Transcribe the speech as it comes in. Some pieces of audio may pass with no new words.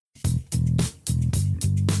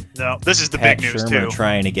No, this is the Pat big news, Shermer too.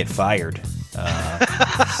 trying to get fired.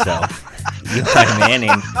 So, Eli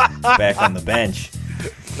Manning back on the bench.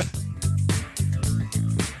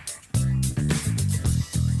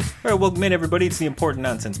 All right, welcome in, everybody. It's the Important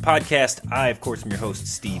Nonsense Podcast. I, of course, am your host,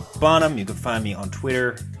 Steve Bonham. You can find me on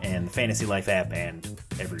Twitter and the Fantasy Life app and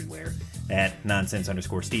everywhere at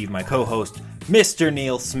nonsense_Steve. My co-host, Mr.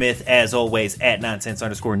 Neil Smith, as always, at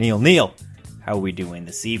nonsense_Neil. Neil, how are we doing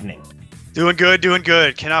this evening? Doing good, doing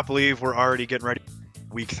good. Cannot believe we're already getting ready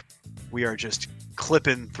for week 3. We are just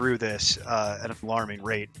clipping through this at an alarming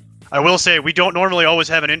rate. I will say, we don't normally always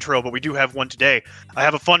have an intro, but we do have one today. I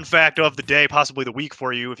have a fun fact of the day, possibly the week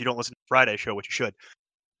for you, if you don't listen to the Friday show, which you should.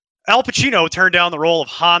 Al Pacino turned down the role of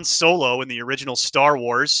Han Solo in the original Star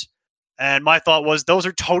Wars, and my thought was, those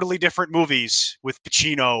are totally different movies with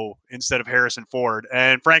Pacino instead of Harrison Ford,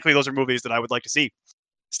 and frankly, those are movies that I would like to see.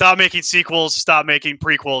 Stop making sequels, stop making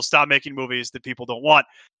prequels, stop making movies that people don't want,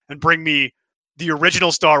 and bring me the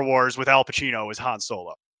original Star Wars with Al Pacino as Han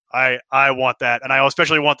Solo. I want that, and I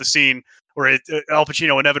especially want the scene where Al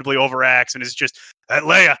Pacino inevitably overacts and is just, that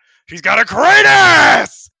Leia, she's got a great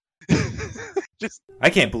ass! I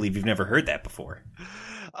can't believe you've never heard that before.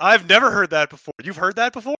 I've never heard that before. You've heard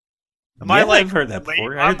that before? I've heard that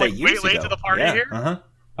before. I heard that years way late ago. to the party here? Uh-huh.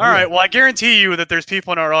 All right, well, I guarantee you that there's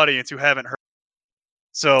people in our audience who haven't heard.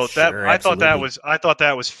 So Sure, I thought that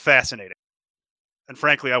absolutely. was fascinating. And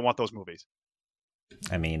frankly, I want those movies.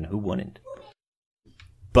 I mean, who wouldn't?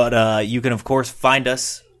 But you can, of course, find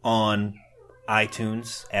us on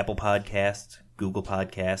iTunes, Apple Podcasts, Google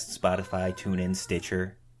Podcasts, Spotify, TuneIn,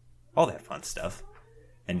 Stitcher, all that fun stuff.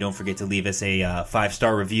 And don't forget to leave us a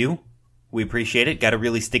 5-star review. We appreciate it. Got to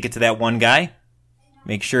really stick it to that one guy.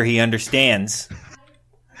 Make sure he understands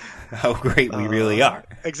how great we really are.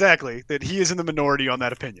 Exactly. That he is in the minority on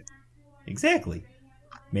that opinion. Exactly.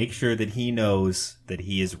 Make sure that he knows that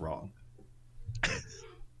he is wrong.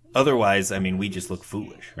 Otherwise, I mean, we just look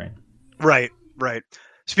foolish, right? Right.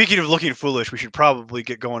 Speaking of looking foolish, we should probably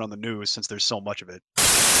get going on the news since there's so much of it.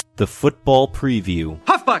 The football preview.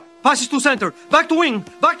 Halfback, passes to center, back to wing,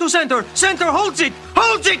 back to center, center holds it,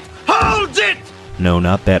 holds it, holds it! No,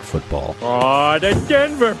 not that football. Oh, the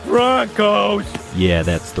Denver Broncos! Yeah,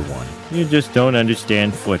 that's the one. You just don't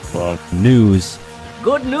understand football. News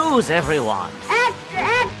Good news, everyone. Extra,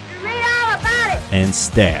 extra, read all about it. and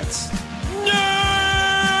stats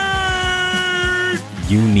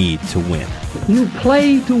you need to win You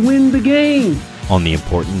play to win the game. on the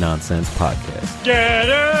Important Nonsense Podcast.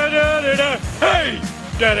 Da-da-da-da-da. Hey!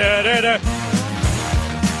 Da-da-da-da.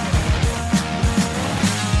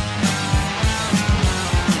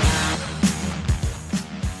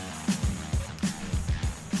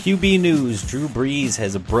 QB news, Drew Brees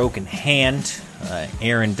has a broken hand.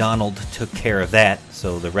 Aaron Donald took care of that,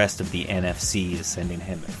 so the rest of the NFC is sending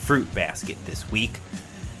him a fruit basket this week.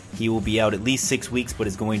 He will be out at least 6 weeks, but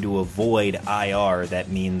is going to avoid IR. That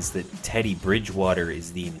means that Teddy Bridgewater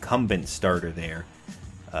is the incumbent starter there.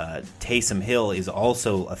 Taysom Hill is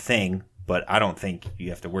also a thing, but I don't think you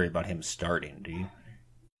have to worry about him starting, do you?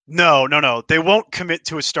 No. They won't commit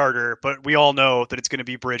to a starter, but we all know that it's going to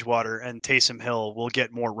be Bridgewater, and Taysom Hill will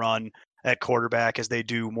get more run at quarterback as they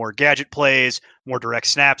do more gadget plays, more direct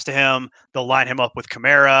snaps to him. They'll line him up with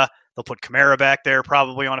Kamara. They'll put Kamara back there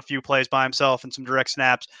probably on a few plays by himself and some direct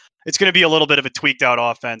snaps. It's going to be a little bit of a tweaked out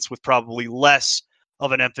offense with probably less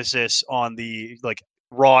of an emphasis on the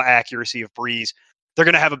raw accuracy of Breeze. They're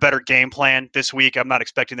going to have a better game plan this week. I'm not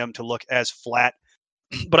expecting them to look as flat.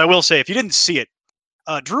 But I will say, if you didn't see it,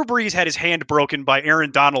 Drew Brees had his hand broken by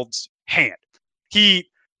Aaron Donald's hand. He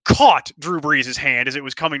caught Drew Brees' hand as it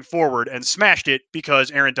was coming forward and smashed it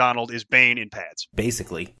because Aaron Donald is Bane in pads.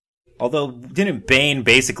 Basically. Although, didn't Bane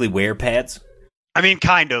basically wear pads? I mean,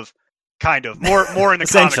 kind of. More in the comic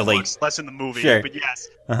Essentially. books, less in the movie. Sure. But yes,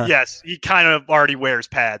 Uh-huh. yes, he kind of already wears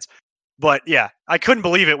pads. But yeah, I couldn't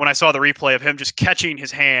believe it when I saw the replay of him just catching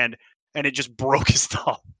his hand and it just broke his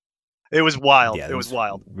thumb. It was wild. Yeah, it was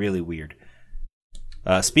wild. Really weird.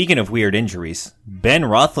 Speaking of weird injuries, Ben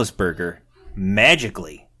Roethlisberger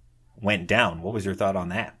magically went down. What was your thought on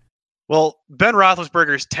that? Well, Ben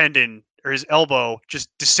Roethlisberger's tendon or his elbow just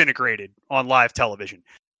disintegrated on live television.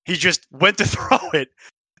 He just went to throw it,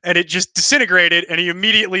 and it just disintegrated, and he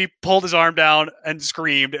immediately pulled his arm down and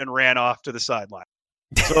screamed and ran off to the sideline.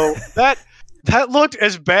 So that looked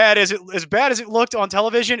as bad as it looked on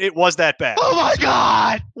television. It was that bad. Oh my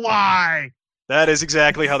God! Why? That is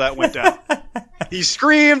exactly how that went down. He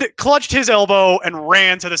screamed, clutched his elbow, and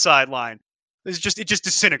ran to the sideline. It just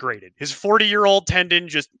disintegrated. His 40-year-old tendon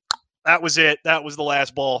that was it. That was the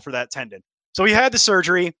last ball for that tendon. So he had the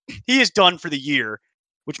surgery. He is done for the year,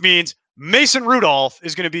 which means Mason Rudolph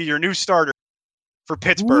is going to be your new starter for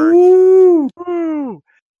Pittsburgh. Woo!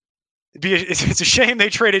 It's a shame they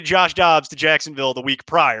traded Josh Dobbs to Jacksonville the week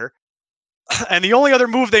prior. And the only other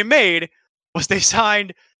move they made was they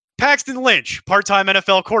signed Paxton Lynch, part-time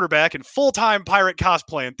NFL quarterback and full-time Pirate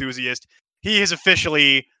cosplay enthusiast. He is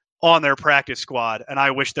officially on their practice squad, and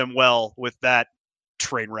I wish them well with that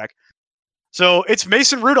train wreck. So it's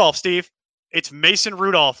Mason Rudolph, Steve. It's Mason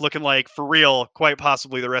Rudolph looking like, for real, quite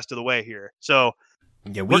possibly the rest of the way here. So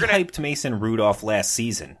yeah, we hyped Mason Rudolph last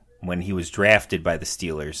season when he was drafted by the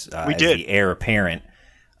Steelers we as did. the heir apparent.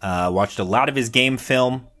 Watched a lot of his game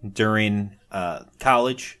film during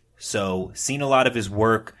college, so seen a lot of his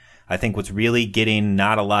work. I think what's really getting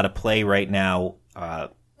not a lot of play right now,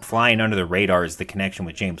 flying under the radar, is the connection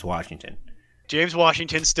with James Washington. James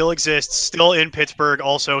Washington still exists, still in Pittsburgh,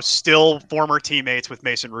 also still former teammates with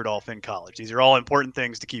Mason Rudolph in college. These are all important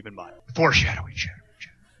things to keep in mind. Foreshadowing.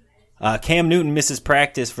 Cam Newton misses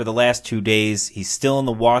practice for the last 2 days. He's still in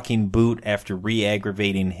the walking boot after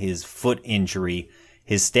re-aggravating his foot injury.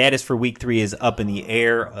 His status for Week 3 is up in the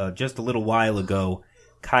air. Just a little while ago,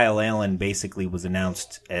 Kyle Allen basically was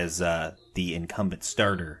announced as the incumbent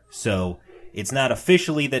starter. So it's not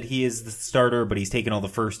officially that he is the starter, but he's taken all the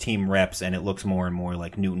first-team reps, and it looks more and more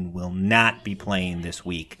like Newton will not be playing this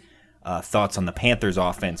week. Thoughts on the Panthers'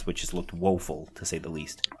 offense, which has looked woeful, to say the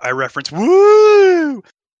least. I reference, woo!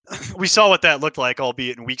 We saw what that looked like,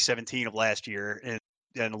 albeit in Week 17 of last year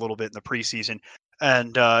and a little bit in the preseason.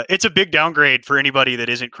 And it's a big downgrade for anybody that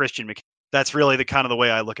isn't Christian McCaffrey. That's really the kind of the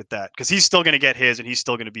way I look at that, because he's still going to get his, and he's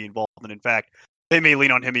still going to be involved. And in fact, they may lean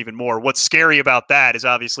on him even more. What's scary about that is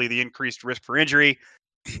obviously the increased risk for injury,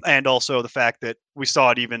 and also the fact that we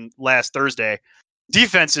saw it even last Thursday.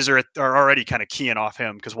 Defenses are already kind of keying off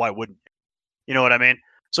him, because why wouldn't you? You know what I mean?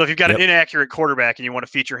 So if you've got an inaccurate quarterback and you want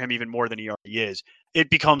to feature him even more than he already is, it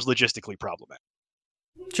becomes logistically problematic.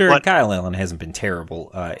 Sure, but Kyle Allen hasn't been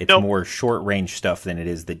terrible. It's more short-range stuff than it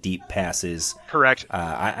is the deep passes. Correct.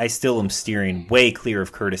 I still am steering way clear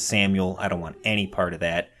of Curtis Samuel. I don't want any part of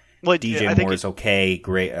that. Well, DJ Moore is okay.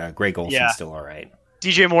 Greg Olson's still all right.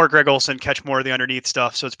 DJ Moore, Greg Olson catch more of the underneath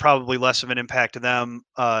stuff, so it's probably less of an impact to them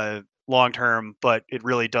long-term, but it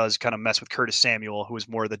really does kind of mess with Curtis Samuel, who is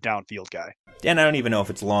more the downfield guy. And I don't even know if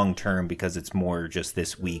it's long-term because it's more just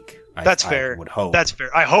this week. That's fair. I would hope. That's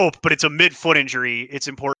fair. I hope, but it's a mid-foot injury. It's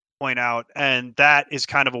important to point out, and that is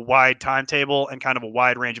kind of a wide timetable and kind of a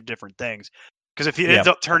wide range of different things. Because if he ends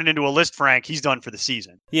up turning into a list Frank, he's done for the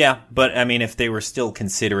season. Yeah, but I mean, if they were still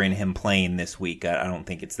considering him playing this week, I don't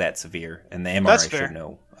think it's that severe, and the MRI should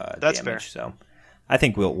know That's damage. Fair. So I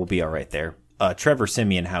think we'll be all right there. Trevor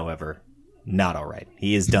Siemian, however, not all right.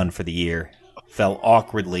 He is done for the year. Fell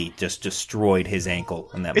awkwardly, just destroyed his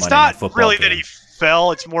ankle in that Monday Night Football It's not really game. that he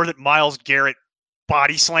fell. It's more that Myles Garrett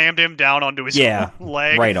body slammed him down onto his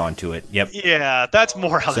leg. Right onto it. Yep. Yeah, that's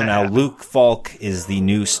more how So that now happened. Luke Falk is the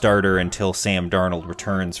new starter until Sam Darnold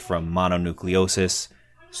returns from mononucleosis.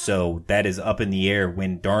 So that is up in the air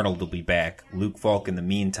when Darnold will be back. Luke Falk, in the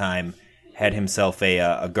meantime, had himself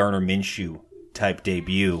a Gardner Minshew type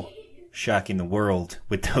debut, shocking the world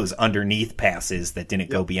with those underneath passes that didn't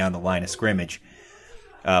go beyond the line of scrimmage.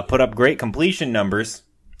 Put up great completion numbers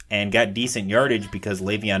and got decent yardage because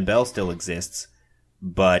Le'Veon Bell still exists.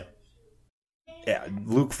 But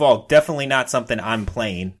Luke Falk, definitely not something I'm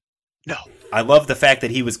playing. No. I love the fact that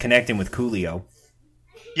he was connecting with Coolio.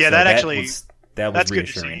 Yeah, So that was that's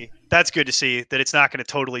reassuring. good to see. That's good to see that it's not going to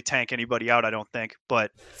totally tank anybody out, I don't think. But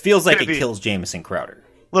Feels like it kills Jamison Crowder.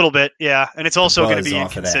 A little bit, yeah. And it's also going to be Buzz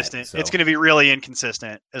off of that, inconsistent. so. It's going to be really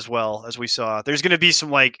inconsistent as well, as we saw. There's going to be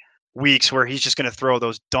some weeks where he's just going to throw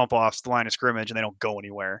those dump offs to the line of scrimmage and they don't go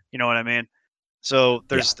anywhere. You know what I mean? So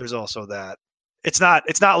there's also that. It's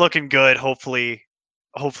not looking good. Hopefully,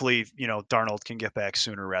 Darnold can get back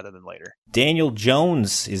sooner rather than later. Daniel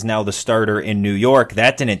Jones is now the starter in New York.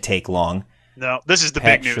 That didn't take long. No, this is the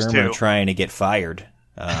Pat big news Shermer too. trying to get fired.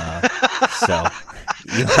 So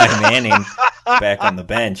Eli Manning back on the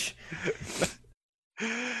bench.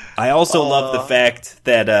 I also love the fact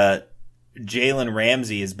that Jalen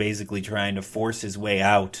Ramsey is basically trying to force his way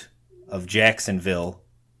out of Jacksonville.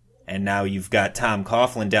 And now you've got Tom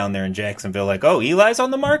Coughlin down there in Jacksonville like, oh, Eli's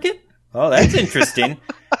on the market? Oh, that's interesting.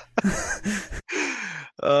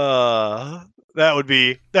 That would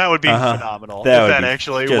be phenomenal if that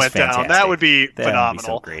actually went down. That would be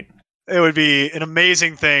phenomenal. Would be so great. It would be an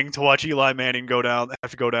amazing thing to watch Eli Manning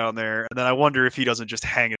have to go down there, and then I wonder if he doesn't just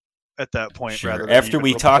hang it at that point. Sure. Rather than After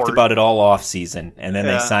we talked about it all off season, and then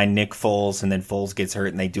they Yeah. sign Nick Foles, and then Foles gets hurt,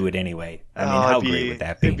 and they do it anyway. I mean, how great would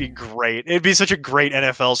that be? It'd be great. It'd be such a great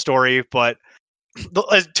NFL story, but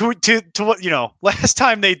to what last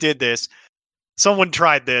time they did this, someone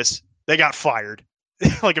tried this, they got fired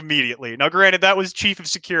like immediately. Now, granted, that was Chief of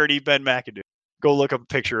Security Ben McAdoo. Go look up a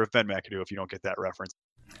picture of Ben McAdoo if you don't get that reference.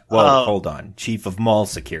 Well, hold on, Chief of Mall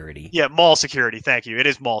Security. Yeah, Mall Security. Thank you. It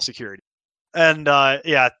is Mall Security. And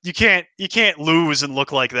you can't lose and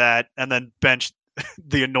look like that and then bench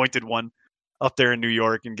the anointed one up there in New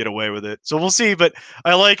York and get away with it. So we'll see. But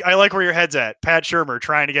I like where your head's at. Pat Shurmur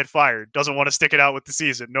trying to get fired, doesn't want to stick it out with the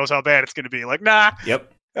season, knows how bad it's going to be. Like, nah.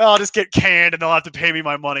 Yep. I'll just get canned and they'll have to pay me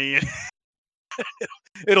my money.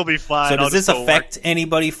 It'll be fine. So does this affect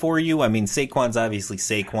anybody for you? I mean, Saquon's obviously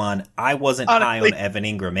Saquon. I wasn't high on Evan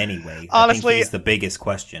Ingram anyway. Honestly, I think he's the biggest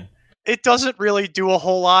question. It doesn't really do a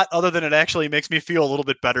whole lot other than it actually makes me feel a little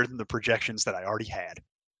bit better than the projections that I already had.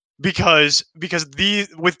 Because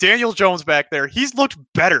with Daniel Jones back there, he's looked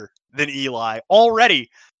better than Eli already,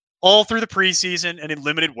 all through the preseason and in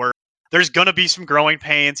limited work. There's going to be some growing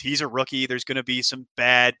pains. He's a rookie. There's going to be some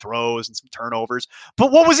bad throws and some turnovers.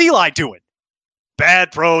 But what was Eli doing?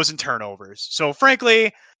 Bad throws and turnovers. So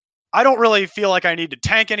frankly, I don't really feel like I need to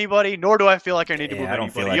tank anybody, nor do I feel like I need to move anybody up. I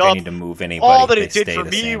don't feel like I need to move anybody. All that it did for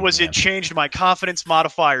me was it changed my confidence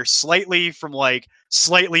modifier slightly from like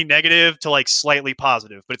slightly negative to like slightly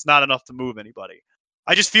positive, but it's not enough to move anybody.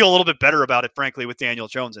 I just feel a little bit better about it, frankly, with Daniel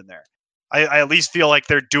Jones in there. I at least feel like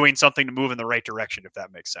they're doing something to move in the right direction, if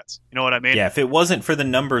that makes sense. You know what I mean? Yeah, if it wasn't for the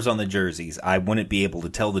numbers on the jerseys, I wouldn't be able to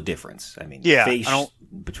tell the difference. I mean,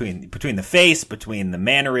 between the face, between the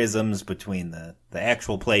mannerisms, between the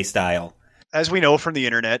actual play style. As we know from the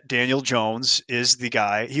internet, Daniel Jones is the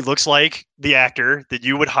guy. He looks like the actor that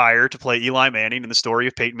you would hire to play Eli Manning in the story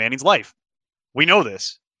of Peyton Manning's life. We know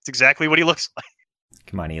this. It's exactly what he looks like.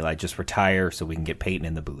 Come on, Eli, just retire so we can get Peyton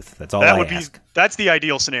in the booth. That's all I ask. That's the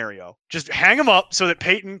ideal scenario. Just hang him up so that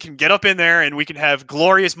Peyton can get up in there and we can have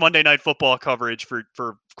glorious Monday Night Football coverage for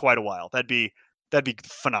quite a while. That'd be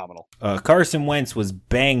phenomenal. Carson Wentz was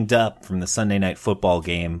banged up from the Sunday Night Football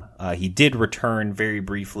game. He did return very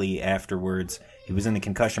briefly afterwards. He was in the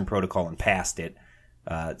concussion protocol and passed it.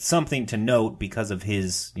 Something to note because of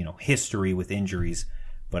his history with injuries,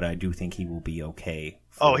 but I do think he will be okay.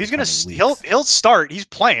 He'll start. He's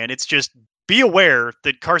playing. It's just be aware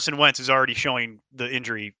that Carson Wentz is already showing the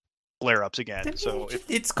injury flare-ups again. So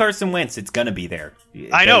it's Carson Wentz. It's gonna be there.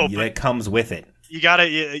 I know. That comes with it. You gotta.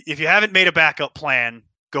 If you haven't made a backup plan,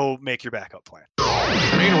 go make your backup plan.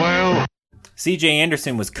 Meanwhile, C.J.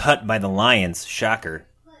 Anderson was cut by the Lions. Shocker.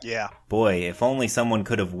 Yeah. Boy, if only someone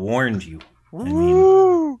could have warned you.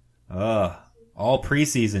 Woo! I mean, all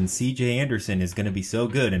preseason, C.J. Anderson is going to be so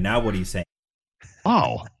good, and now what are you saying?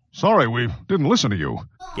 Oh, sorry, we didn't listen to you.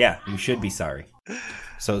 Yeah, you should be sorry.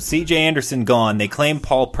 So C.J. Anderson gone. They claim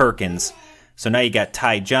Paul Perkins. So now you got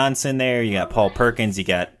Ty Johnson there. You got Paul Perkins. You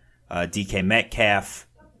got DK Metcalf.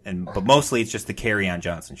 But mostly it's just the Kerryon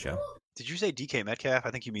Johnson show. Did you say DK Metcalf?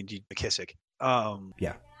 I think you mean McKissick.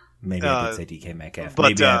 Yeah, maybe I did say DK Metcalf. But,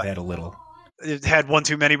 maybe I've had a little. Had one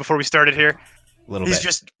too many before we started here. He's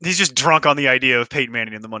just drunk on the idea of Peyton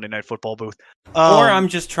Manning in the Monday Night Football booth. Or I'm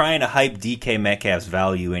just trying to hype DK Metcalf's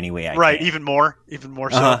value any way I can. Even more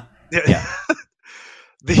so. Yeah.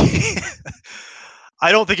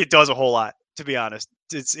 I don't think it does a whole lot, to be honest.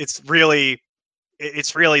 It's really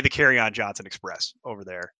the Kerryon Johnson Express over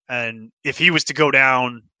there. And if he was to go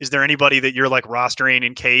down, is there anybody that you're like rostering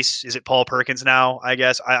in case? Is it Paul Perkins now? I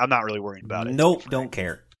guess I'm not really worried about it. Nope, don't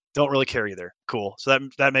care. Don't really care either. Cool. So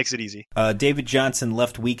that makes it easy. David Johnson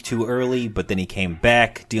left week 2 early, but then he came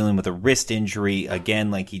back dealing with a wrist injury,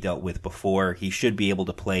 again like he dealt with before. He should be able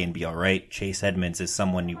to play and be all right. Chase Edmonds is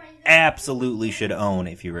someone you absolutely should own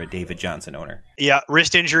if you're a David Johnson owner. Yeah,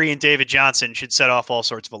 wrist injury and David Johnson should set off all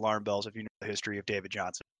sorts of alarm bells if you know the history of David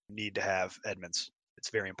Johnson. You need to have Edmonds. It's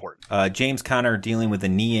very important. James Conner dealing with a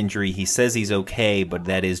knee injury. He says he's okay, but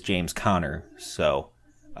that is James Conner, so...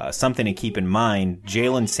 something to keep in mind.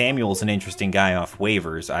 Jalen Samuel's an interesting guy off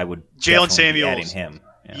waivers. I would definitely be adding him.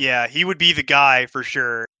 Yeah, he would be the guy for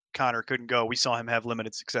sure. Connor couldn't go. We saw him have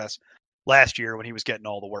limited success last year when he was getting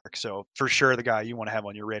all the work. So for sure the guy you want to have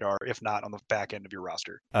on your radar, if not on the back end of your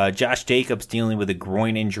roster. Josh Jacobs dealing with a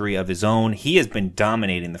groin injury of his own. He has been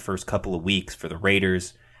dominating the first couple of weeks for the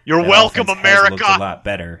Raiders. You're welcome, America. Looked a lot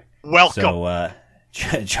better. Welcome. So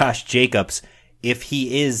Josh Jacobs, if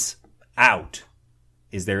he is out,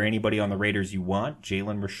 is there anybody on the Raiders you want?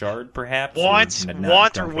 Jalen Richard, perhaps?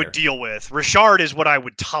 Want or would deal with. Richard is what I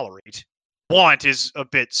would tolerate. Want is a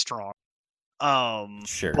bit strong.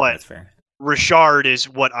 Sure, but that's fair. Richard is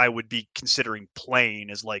what I would be considering playing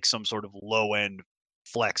as like some sort of low-end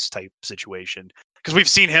flex type situation. Because we've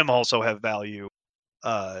seen him also have value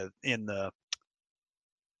in the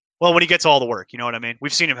Well, when he gets all the work, you know what I mean?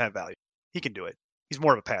 We've seen him have value. He can do it. He's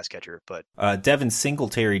more of a pass catcher, but... Devin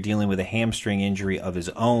Singletary dealing with a hamstring injury of his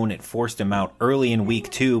own. It forced him out early in week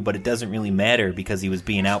 2, but it doesn't really matter because he was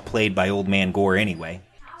being outplayed by Old Man Gore anyway.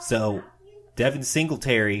 So, Devin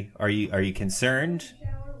Singletary, are you concerned?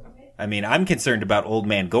 I mean, I'm concerned about Old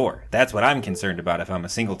Man Gore. That's what I'm concerned about if I'm a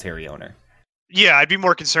Singletary owner. Yeah, I'd be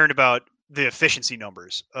more concerned about the efficiency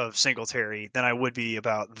numbers of Singletary than I would be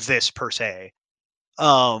about this per se.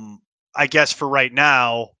 I guess for right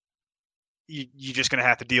now, you're just going to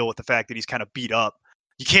have to deal with the fact that he's kind of beat up.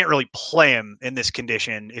 You can't really play him in this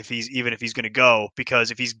condition if he's going to go,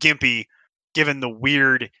 because if he's gimpy, given the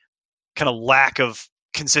weird kind of lack of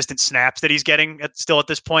consistent snaps that he's getting still at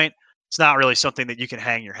this point, it's not really something that you can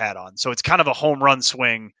hang your hat on. So it's kind of a home run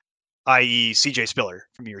swing, i.e. CJ Spiller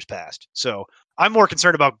from years past. So I'm more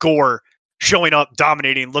concerned about Gore showing up,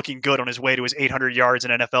 dominating, looking good on his way to his 800 yards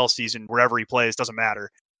in NFL season, wherever he plays, doesn't matter,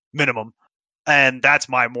 minimum. And that's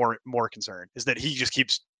my more concern, is that he just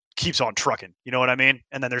keeps on trucking. You know what I mean?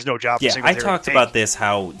 And then there's no job for Singletary. I talked about this,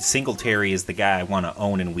 how Singletary is the guy I want to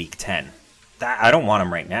own in week 10. I don't want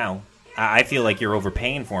him right now. I feel like you're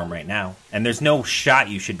overpaying for him right now. And there's no shot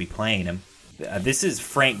you should be playing him. This is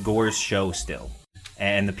Frank Gore's show still.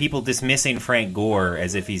 And the people dismissing Frank Gore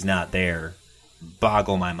as if he's not there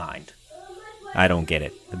boggle my mind. I don't get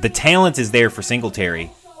it. The talent is there for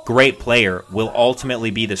Singletary. Great player, will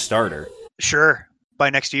ultimately be the starter. Sure, by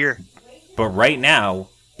next year. But right now,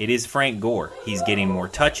 it is Frank Gore. He's getting more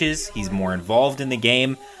touches. He's more involved in the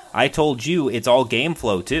game. I told you it's all game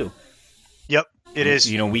flow, too. Yep, it is.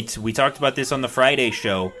 You know, we talked about this on the Friday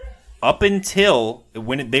show. Up until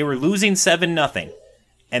when they were losing 7-0,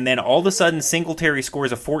 and then all of a sudden Singletary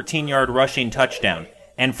scores a 14-yard rushing touchdown.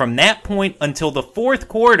 And from that point until the fourth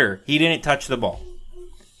quarter, he didn't touch the ball.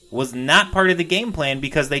 Was not part of the game plan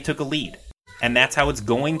because they took a lead. And that's how it's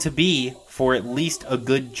going to be for at least a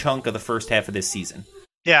good chunk of the first half of this season.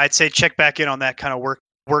 Yeah, I'd say check back in on that kind of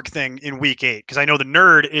work thing in week 8, because I know the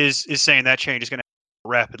nerd is saying that change is going to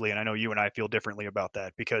happen rapidly, and I know you and I feel differently about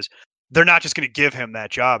that, because they're not just going to give him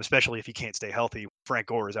that job, especially if he can't stay healthy. Frank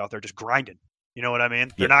Gore is out there just grinding. You know what I mean?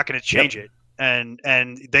 Yep. They're not going to change it. And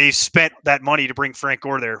they spent that money to bring Frank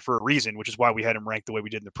Gore there for a reason, which is why we had him ranked the way we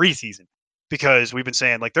did in the preseason. Because we've been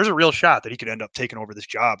saying, like, there's a real shot that he could end up taking over this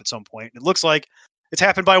job at some point. It looks like it's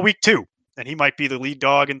happened by week 2, and he might be the lead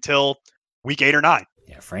dog until week 8 or 9.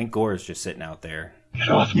 Yeah, Frank Gore is just sitting out there. Get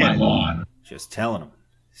off my lawn. Just telling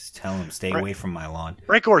him, stay away from my lawn.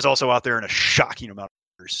 Frank Gore is also out there in a shocking amount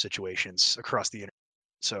of situations across the internet.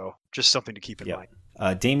 So just something to keep in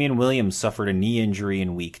mind. Damian Williams suffered a knee injury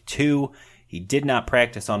in week 2. He did not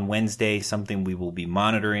practice on Wednesday, something we will be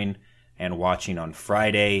monitoring and watching on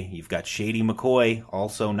Friday. You've got Shady McCoy,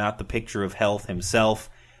 also not the picture of health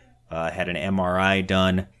himself, had an MRI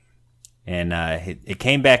done, and it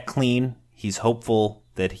came back clean. He's hopeful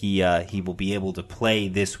that he will be able to play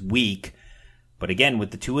this week. But again,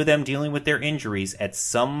 with the two of them dealing with their injuries, at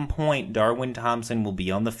some point Darwin Thompson will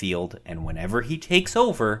be on the field, and whenever he takes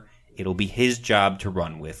over, it'll be his job to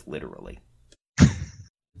run with, literally.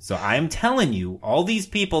 So I'm telling you, all these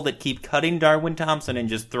people that keep cutting Darwin Thompson and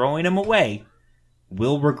just throwing him away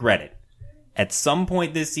will regret it. At some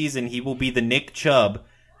point this season, he will be the Nick Chubb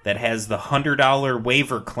that has the $100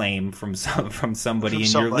 waiver claim from somebody in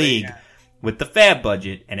your league with the fab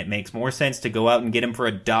budget, and it makes more sense to go out and get him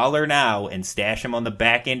for $1 now and stash him on the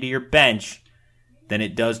back end of your bench than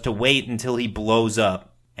it does to wait until he blows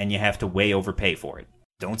up and you have to way overpay for it.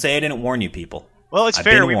 Don't say I didn't warn you, people. Well, it's I've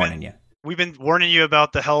fair. been warning you. We've been warning you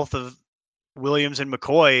about the health of Williams and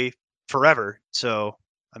McCoy forever. So,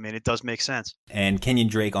 I mean, it does make sense. And Kenyon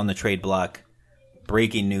Drake on the trade block.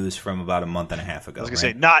 Breaking news from about a month and a half ago. I was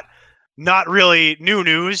going to say, not really new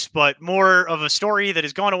news, but more of a story that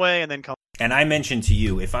has gone away and then come. And I mentioned to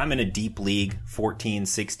you, if I'm in a deep league, 14,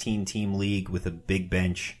 16 team league with a big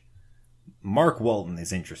bench, Mark Walton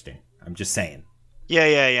is interesting. I'm just saying. Yeah.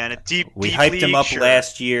 And we deep hyped league, him up sure.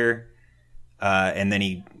 last year, and then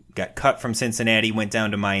he got cut from Cincinnati, went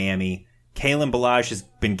down to Miami. Kalen Ballage has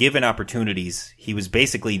been given opportunities. He was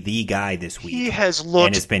basically the guy this week. He has looked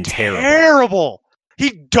and it's been terrible. He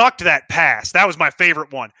ducked that pass. That was my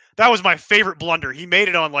favorite one. That was my favorite blunder. He made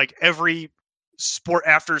it on like every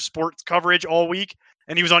after sports coverage all week,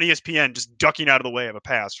 and he was on ESPN just ducking out of the way of a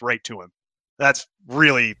pass right to him. That's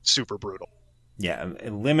really super brutal. Yeah,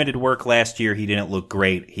 limited work last year. He didn't look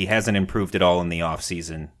great. He hasn't improved at all in the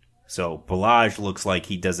offseason. So Ballage looks like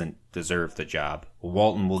he doesn't deserve the job.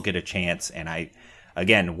 Walton will get a chance, and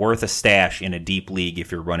again, worth a stash in a deep league if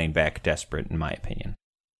you're running back desperate, in my opinion.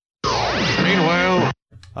 Meanwhile,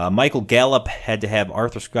 Michael Gallup had to have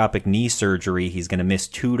arthroscopic knee surgery. He's going to miss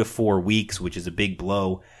 2 to 4 weeks, which is a big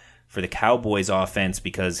blow for the Cowboys offense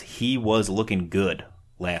because he was looking good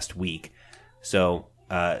last week. So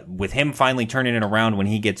with him finally turning it around when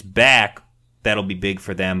he gets back, that'll be big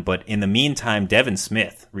for them. But in the meantime, Devin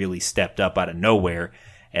Smith really stepped up out of nowhere.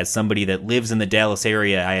 As somebody that lives in the Dallas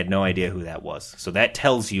area, I had no idea who that was. So that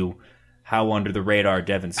tells you how under the radar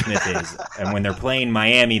Devin Smith is. And when they're playing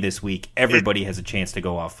Miami this week, everybody has a chance to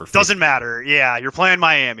go off for 50. Doesn't matter. Yeah, you're playing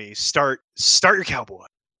Miami. Start your Cowboy.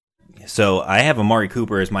 So I have Amari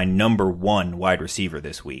Cooper as my number 1 wide receiver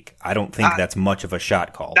this week. I don't think that's much of a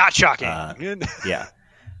shot call. Not shocking. Yeah.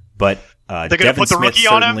 But they're going to Devin put the Smith rookie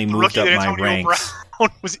on him. certainly The moved rookie up my Antonio ranks. Brown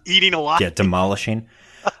was eating a lot. Yeah, demolishing.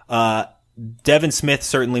 Devin Smith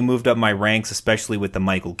certainly moved up my ranks, especially with the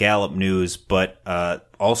Michael Gallup news. But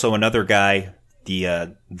also another guy,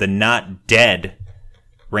 the not dead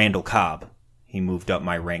Randall Cobb. He moved up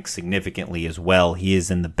my ranks significantly as well. He is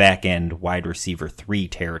in the back end wide receiver 3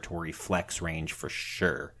 territory flex range for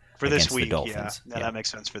sure. For this week, the Dolphins. Yeah, that makes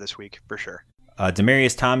sense for this week, for sure.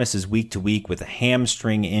 Demaryius Thomas is week to week with a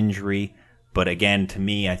hamstring injury. But again, to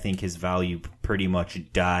me, I think his value pretty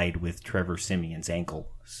much died with Trevor Siemian's ankle.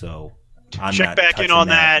 So I'm check not back in on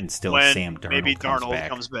that until when Sam Darnold maybe Darnold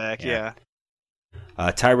comes back. Yeah.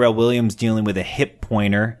 Tyrell Williams dealing with a hip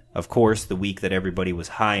pointer. Of course, the week that everybody was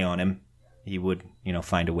high on him, he would,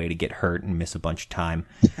 find a way to get hurt and miss a bunch of time.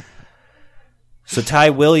 So Ty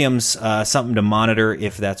Williams, something to monitor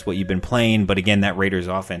if that's what you've been playing. But again, that Raiders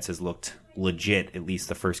offense has looked legit at least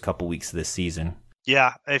the first couple weeks of this season.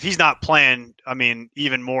 Yeah, if he's not playing,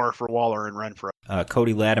 even more for Waller and Renfrow.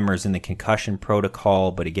 Cody Latimer's in the concussion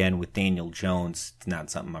protocol, but again, with Daniel Jones, it's not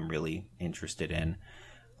something I'm really interested in.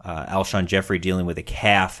 Alshon Jeffrey dealing with a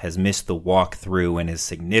calf has missed the walkthrough and has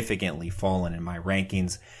significantly fallen in my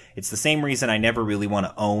rankings. It's the same reason I never really want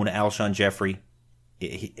to own Alshon Jeffrey.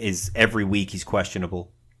 Is every week he's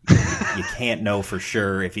questionable. You can't know for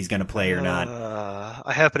sure if he's going to play or not.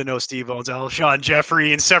 I happen to know Steve owns Alshon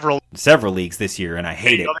Jeffrey in several leagues this year, and I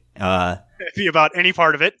hate it. Be about any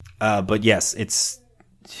part of it. But yes, it's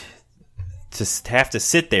to have to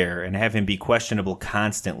sit there and have him be questionable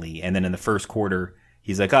constantly, and then in the first quarter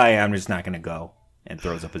he's like, I'm just not going to go, and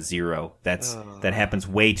throws up a 0. That happens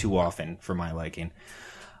way too often for my liking.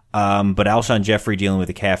 But Alshon Jeffrey dealing with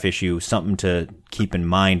a calf issue, something to keep in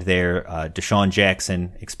mind there. Deshaun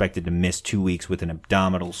Jackson expected to miss 2 weeks with an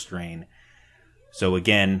abdominal strain. So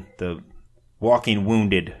again, the walking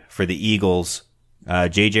wounded for the Eagles.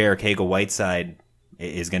 J.J. Arcega-Whiteside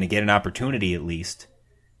is going to get an opportunity at least.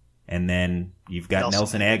 And then you've got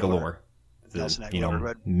Nelson Aguilar.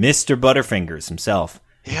 Mr. Butterfingers himself.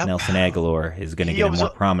 Yep. Nelson Aguilar is going to get a more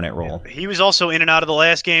prominent role. He was also in and out of the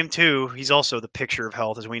last game too. He's also the picture of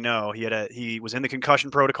health, as we know. He was in the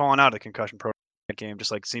concussion protocol and out of the concussion protocol game,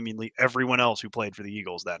 just like seemingly everyone else who played for the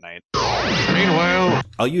Eagles that night. Meanwhile,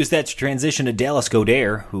 I'll use that to transition to Dallas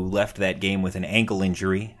Goedert, who left that game with an ankle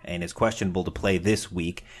injury and is questionable to play this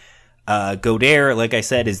week. Goedert, like I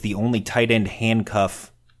said, is the only tight end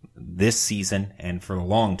handcuff this season and for a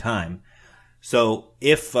long time. So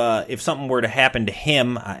if something were to happen to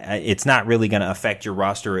him, it's not really going to affect your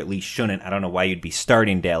roster, or at least shouldn't. I don't know why you'd be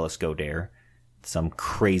starting Dallas Goedert. Some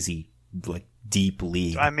crazy, deep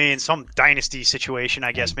league. Some dynasty situation,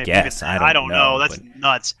 I guess. Maybe. I don't know. That's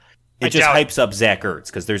nuts. It just hypes up Zach Ertz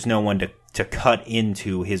because there's no one to cut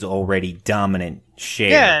into his already dominant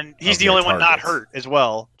share. Yeah, and he's the only one not hurt as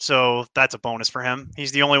well. So that's a bonus for him.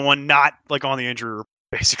 He's the only one not on the injury report,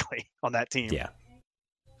 basically, on that team. Yeah.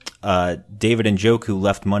 David Njoku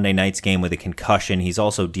left Monday night's game with a concussion. He's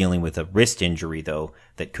also dealing with a wrist injury, though,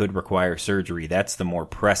 that could require surgery. That's the more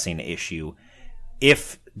pressing issue.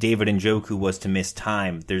 If David Njoku was to miss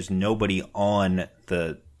time, there's nobody on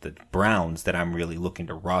the Browns that I'm really looking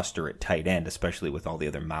to roster at tight end, especially with all the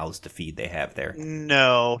other mouths to feed they have there.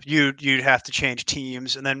 No, you'd have to change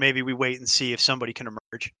teams, and then maybe we wait and see if somebody can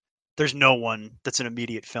emerge. There's no one that's an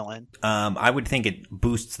immediate fill-in. I would think it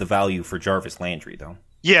boosts the value for Jarvis Landry, though.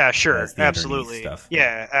 Yeah, sure. Absolutely. Stuff.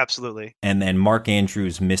 Yeah, absolutely. And then Mark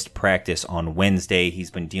Andrews missed practice on Wednesday.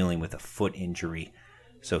 He's been dealing with a foot injury.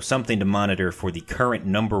 So something to monitor for the current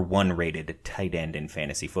number 1 rated tight end in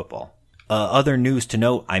fantasy football. Other news to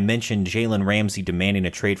note, I mentioned Jalen Ramsey demanding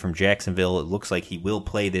a trade from Jacksonville. It looks like he will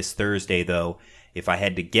play this Thursday, though. If I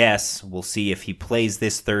had to guess, we'll see if he plays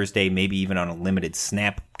this Thursday, maybe even on a limited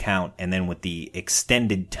snap count, and then with the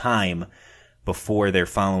extended time before their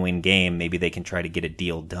following game, maybe they can try to get a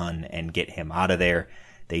deal done and get him out of there.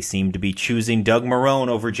 They seem to be choosing Doug Marrone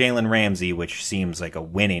over Jalen Ramsey, which seems like a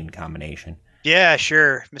winning combination. Yeah,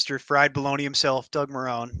 sure. Mr. Fried Bologna himself, Doug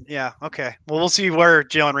Marrone. Yeah, okay. Well, we'll see where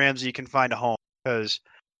Jalen Ramsey can find a home, because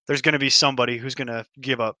there's going to be somebody who's going to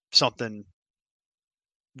give up something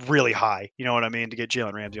really high, you know what I mean, to get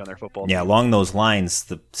Jalen Ramsey on their football team. Yeah, along those lines,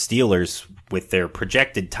 the Steelers, with their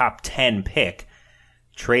projected top 10 pick,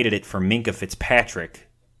 traded it for Minkah Fitzpatrick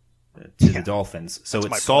to the Dolphins. So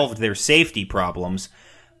it solved their safety problems,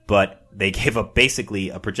 but they gave up basically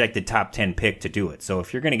a projected top 10 pick to do it. So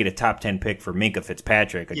if you're going to get a top 10 pick for Minkah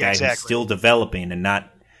Fitzpatrick, a guy who's still developing and not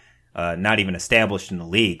even established in the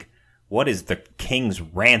league, what is the king's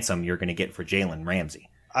ransom you're going to get for Jalen Ramsey?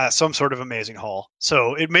 Some sort of amazing haul.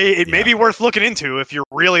 So it may be worth looking into if you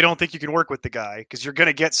really don't think you can work with the guy, because you're going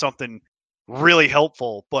to get something really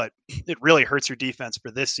helpful, but it really hurts your defense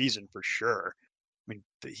for this season for sure. I mean,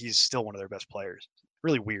 he's still one of their best players.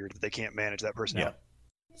 Really weird that they can't manage that personnel. Yeah.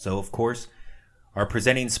 So, of course, our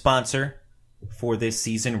presenting sponsor for this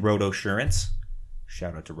season, RotoSurance.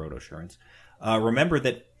 Shout out to RotoSurance. Remember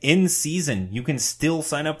that in season, you can still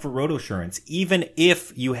sign up for RotoSurance. Even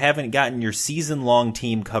if you haven't gotten your season-long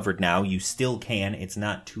team covered now, you still can. It's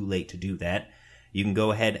not too late to do that. You can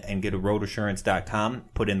go ahead and go to rotosurance.com,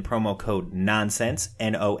 put in promo code NONSENSE,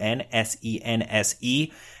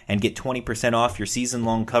 NONSENSE, and get 20% off your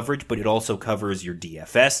season-long coverage, but it also covers your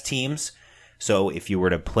DFS teams. So if you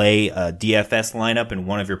were to play a DFS lineup and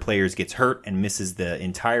one of your players gets hurt and misses the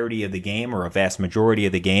entirety of the game or a vast majority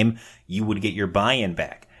of the game, you would get your buy-in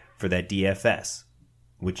back for that DFS,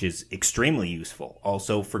 which is extremely useful.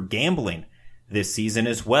 Also for gambling this season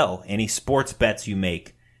as well. Any sports bets you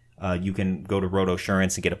make, you can go to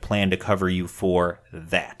RotoSurance and get a plan to cover you for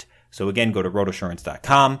that. So again, go to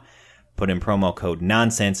rotosurance.com, put in promo code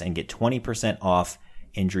NONSENSE, and get 20% off.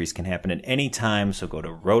 Injuries can happen at any time, so go to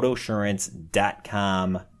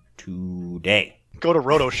rotosurance.com today. Go to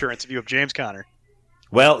RotoSurance if you have James Conner.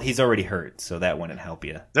 Well, he's already hurt, so that wouldn't help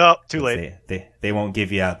you. No, too late. They won't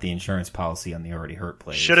give you out the insurance policy on the already hurt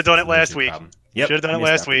players. Should have done it last week. Yep. Should have done it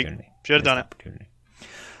last week. Should have done it.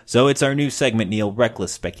 So it's our new segment, Neil,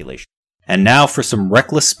 Reckless Speculation. And now for some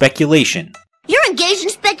reckless speculation. You're engaged in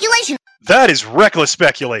speculation. That is reckless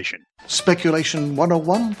speculation. Speculation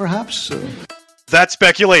 101, perhaps? That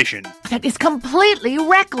speculation That is completely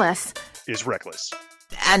reckless. is reckless.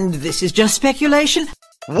 And this is just speculation?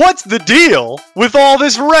 What's the deal with all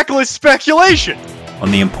this reckless speculation?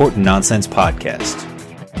 On the Important Nonsense Podcast.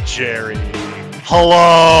 Jerry.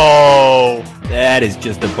 Hello. That is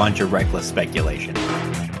just a bunch of reckless speculation.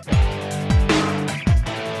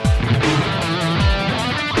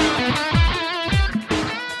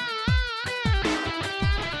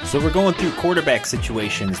 So we're going through quarterback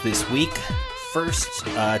situations this week. First,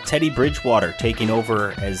 Teddy Bridgewater taking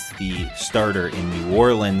over as the starter in New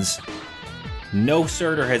Orleans. No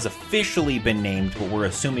starter has officially been named, but we're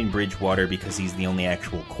assuming Bridgewater because he's the only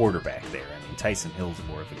actual quarterback there. I mean, Tyson Hill's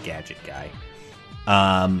more of a gadget guy.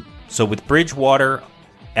 So with Bridgewater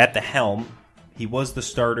at the helm, he was the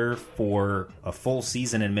starter for a full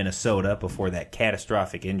season in Minnesota before that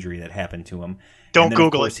catastrophic injury that happened to him. Don't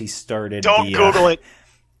Google it. He started Google it.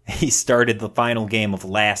 He started the final game of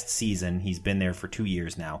last season. He's been there for 2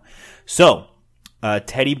 years now. So,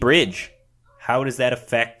 Teddy Bridge, how does that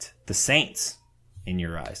affect the Saints in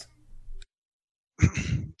your eyes?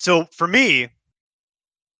 So, for me,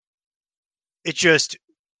 it just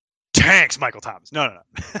tanks Michael Thomas. No.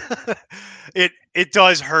 It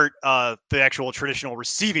does hurt the actual traditional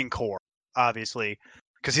receiving core, obviously,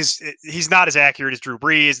 because he's not as accurate as Drew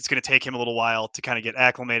Brees. It's going to take him a little while to kind of get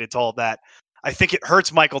acclimated to all of that. I think it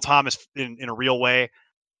hurts Michael Thomas in a real way,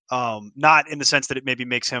 not in the sense that it maybe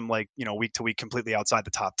makes him week to week completely outside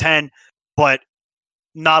the top 10, but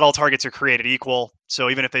not all targets are created equal.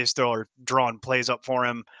 So even if they still are drawing plays up for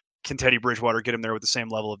him, can Teddy Bridgewater get him there with the same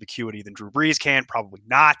level of acuity than Drew Brees can? Probably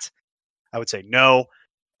not. I would say no.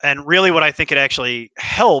 And really what I think it actually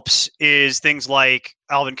helps is things like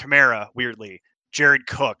Alvin Kamara, weirdly, Jared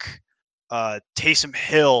Cook, Taysom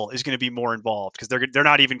Hill is going to be more involved because they're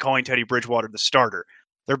not even calling Teddy Bridgewater the starter.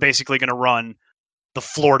 They're basically going to run the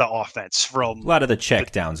Florida offense from a lot of the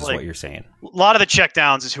checkdowns is what you're saying. A lot of the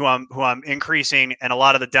checkdowns is who I'm increasing, and a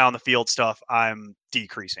lot of the down the field stuff I'm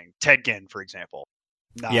decreasing. Ted Ginn, for example.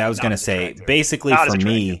 I was going to say basically for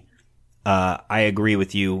me, I agree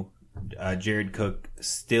with you. Jared Cook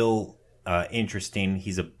still interesting.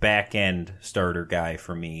 He's a back end starter guy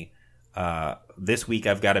for me. This week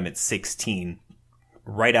I've got him at 16,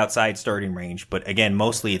 right outside starting range. But again,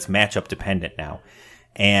 mostly it's matchup dependent now.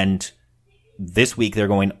 And this week they're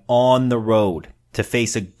going on the road to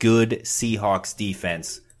face a good Seahawks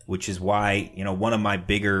defense, which is why, one of my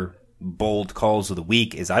bigger bold calls of the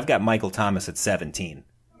week is I've got Michael Thomas at 17.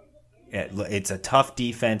 It's a tough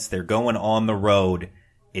defense. They're going on the road.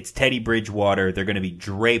 It's Teddy Bridgewater. They're going to be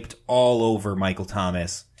draped all over Michael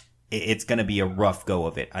Thomas. It's going to be a rough go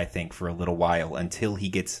of it, I think, for a little while until he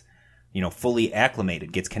gets, fully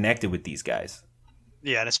acclimated, gets connected with these guys.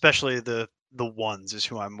 Yeah, and especially the ones is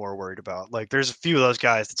who I'm more worried about. Like, there's a few of those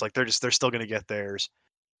guys that's like they're still going to get theirs.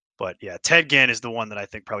 But yeah, Ted Ginn is the one that I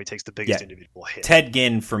think probably takes the biggest individual hit. Ted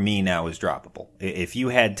Ginn for me now is droppable. If you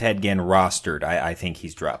had Ted Ginn rostered, I think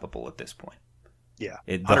he's droppable at this point. Yeah,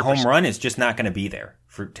 the home run is just not going to be there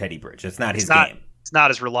for Teddy Bridge. It's not his game. It's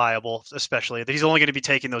not as reliable, especially. He's only going to be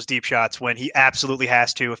taking those deep shots when he absolutely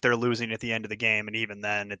has to if they're losing at the end of the game, and even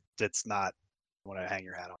then, it's not what I hang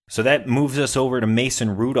your hat on. So that moves us over to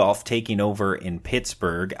Mason Rudolph taking over in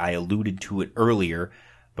Pittsburgh. I alluded to it earlier,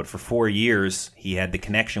 but for 4 years, he had the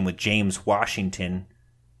connection with James Washington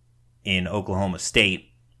in Oklahoma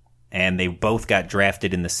State, and they both got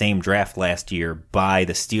drafted in the same draft last year by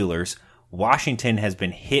the Steelers. Washington has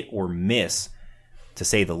been hit or miss, to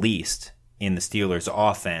say the least, in the Steelers'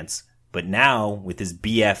 offense. But now, with his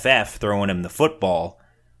BFF throwing him the football,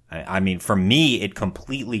 I mean, for me, it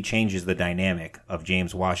completely changes the dynamic of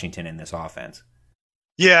James Washington in this offense.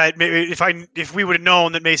 Yeah, if we would have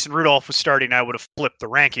known that Mason Rudolph was starting, I would have flipped the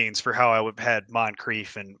rankings for how I would have had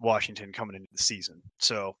Moncrief and Washington coming into the season.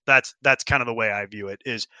 So that's kind of the way I view it.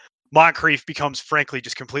 Is Moncrief becomes, frankly,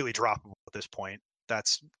 just completely droppable at this point.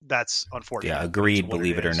 That's unfortunate. Yeah, agreed.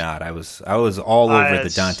 Believe it or not, I was all over the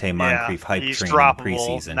Dante Moncrief hype train in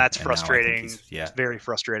preseason. That's frustrating. It's very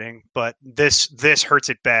frustrating. But this hurts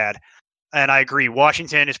it bad. And I agree.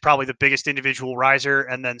 Washington is probably the biggest individual riser,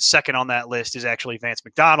 and then second on that list is actually Vance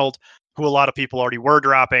McDonald, who a lot of people already were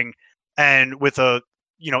dropping. And with a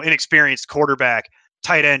inexperienced quarterback,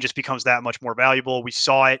 tight end just becomes that much more valuable. We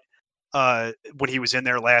saw it when he was in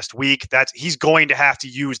there last week. He's going to have to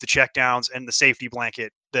use the checkdowns and the safety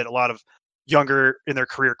blanket that a lot of younger in their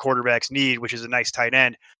career quarterbacks need, which is a nice tight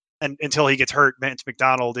end. And until he gets hurt, Vance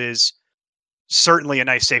McDonald is certainly a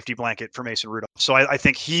nice safety blanket for Mason Rudolph. So I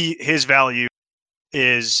think his value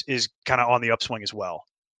is kind of on the upswing as well.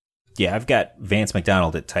 Yeah, I've got Vance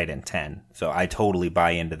McDonald at tight end 10, so I totally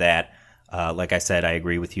buy into that. Like I said, I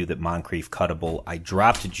agree with you that Moncrief cuttable. I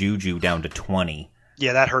dropped Juju down to 20.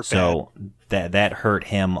 Yeah, that hurt. So that hurt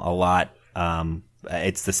him a lot.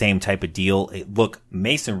 It's the same type of deal. Look,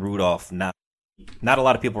 Mason Rudolph, not a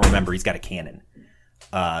lot of people remember he's got a cannon.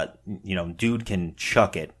 Dude can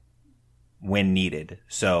chuck it when needed.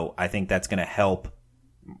 So I think that's going to help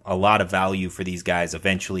a lot of value for these guys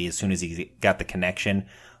eventually as soon as he's got the connection.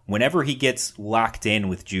 Whenever he gets locked in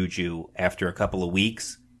with Juju after a couple of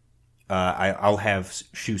weeks, I'll have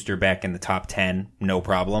Schuster back in the top 10, no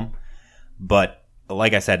problem. But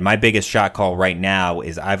like I said, my biggest shot call right now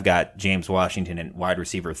is I've got James Washington at wide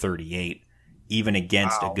receiver 38. Even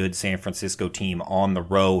against a good San Francisco team on the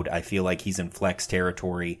road, I feel like he's in flex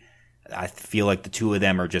territory. I feel like the two of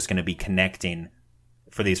them are just going to be connecting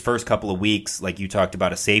for these first couple of weeks. Like you talked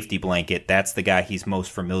about a safety blanket, that's the guy he's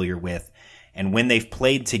most familiar with. And when they've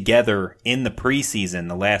played together in the preseason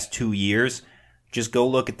the last 2 years, just go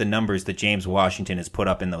look at the numbers that James Washington has put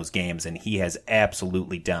up in those games, and he has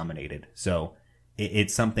absolutely dominated. So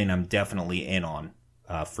it's something I'm definitely in on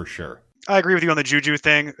for sure. I agree with you on the Juju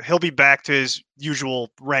thing. He'll be back to his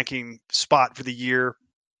usual ranking spot for the year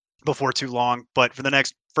before too long. But for the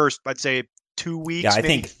next I'd say 2 weeks, I maybe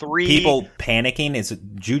think 3. People panicking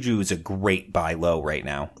Juju is a great buy low right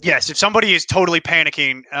now. Yes, if somebody is totally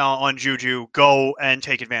panicking on Juju, go and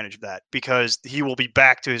take advantage of that because he will be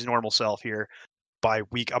back to his normal self here by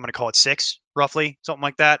week. I'm going to call it 6, roughly, something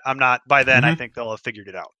like that. I'm not by then. I think they'll have figured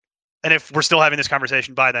it out. And if we're still having this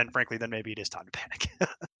conversation by then, frankly, then maybe it is time to panic.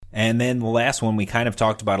 And then the last one we kind of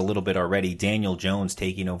talked about a little bit already, Daniel Jones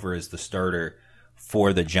taking over as the starter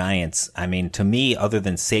for the Giants. I mean, to me, other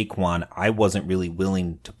than Saquon, I wasn't really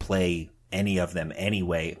willing to play any of them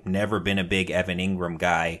anyway. Never been a big Evan Ingram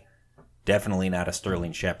guy. Definitely not a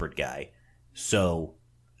Sterling Shepard guy. So,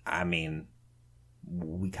 I mean,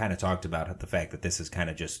 we kind of talked about the fact that this is kind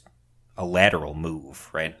of just a lateral move,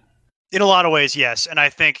 right? In a lot of ways, yes. And I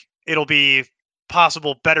think it'll be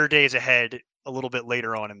possible better days ahead a little bit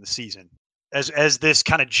later on in the season. As this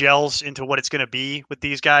kind of gels into what it's going to be with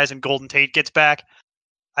these guys and Golden Tate gets back,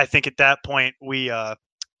 I think at that point we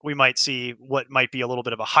might see what might be a little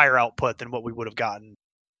bit of a higher output than what we would have gotten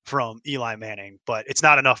from Eli Manning. But it's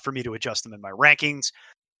not enough for me to adjust them in my rankings.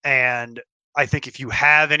 And I think if you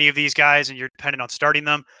have any of these guys and you're dependent on starting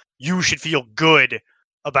them, you should feel good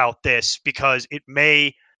about this because it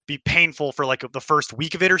may be painful for like the first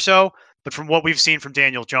week of it or so. But from what we've seen from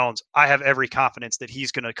Daniel Jones, I have every confidence that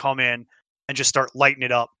he's going to come in and just start lighting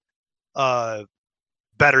it up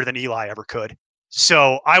better than Eli ever could.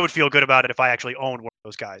 So I would feel good about it if I actually owned one of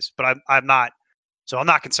those guys, but I'm not. So I'm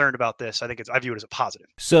not concerned about this. I view it as a positive.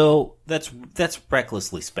 So let's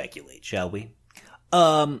recklessly speculate, shall we?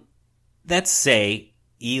 Let's say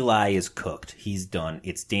Eli is cooked. He's done.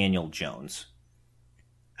 It's Daniel Jones.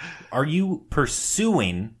 Are you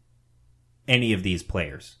pursuing any of these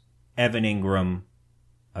players? Evan Ingram,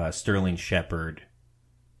 Sterling Shepard.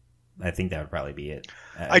 I think that would probably be it.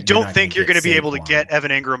 I don't think you're going to be able to get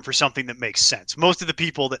Evan Ingram for something that makes sense. Most of the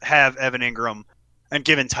people that have Evan Ingram and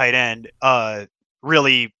given tight end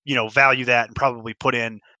really, value that and probably put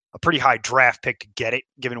in a pretty high draft pick to get it,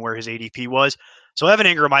 given where his ADP was. So Evan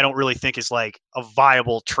Ingram, I don't really think is like a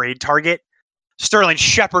viable trade target. Sterling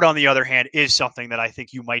Shepard, on the other hand, is something that I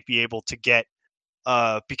think you might be able to get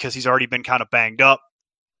because he's already been kind of banged up.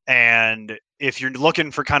 And if you're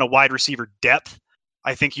looking for kind of wide receiver depth,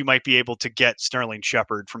 I think you might be able to get Sterling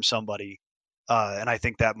Shepard from somebody. And I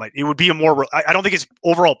think it would be a more, I don't think his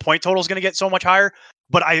overall point total is going to get so much higher,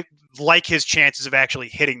 but I like his chances of actually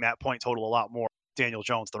hitting that point total a lot more. Daniel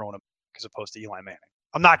Jones throwing him as opposed to Eli Manning.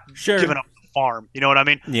 I'm not giving up the farm. You know what I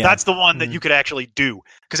mean? Yeah. That's the one that you could actually do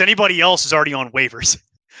because anybody else is already on waivers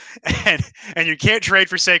and you can't trade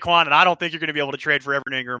for Saquon. And I don't think you're going to be able to trade for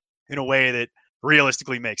Evan Ingram in a way that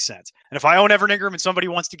realistically makes sense. And if I own Evan Ingram and somebody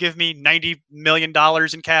wants to give me $90 million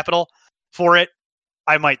in capital for it,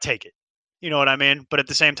 I might take it. You know what I mean? But at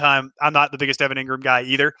the same time, I'm not the biggest Evan Ingram guy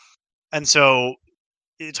either. And so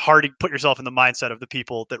it's hard to put yourself in the mindset of the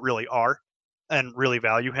people that really are and really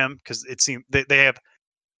value him because it seems they have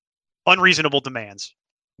unreasonable demands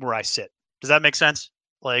where I sit. Does that make sense?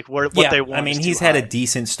 Like what they want. I mean, he's had a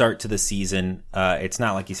decent start to the season. It's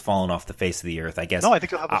not like he's fallen off the face of the earth, I guess. No, I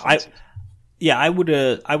think he'll have a fun season. Yeah, I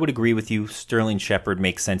would agree with you. Sterling Shepard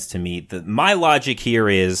makes sense to me. My logic here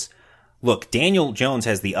is, look, Daniel Jones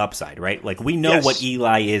has the upside, right? Like we know what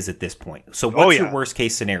Eli is at this point. So what's your worst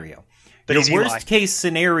case scenario? Your worst case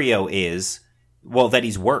scenario is, that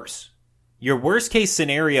he's worse. Your worst case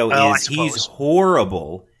scenario is he's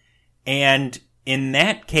horrible. And in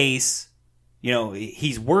that case,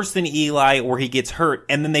 he's worse than Eli or he gets hurt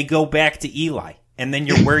and then they go back to Eli and then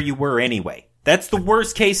you're where you were anyway. That's the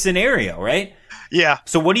worst case scenario, right? Yeah.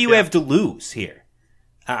 So what do you have to lose here?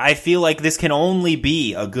 I feel like this can only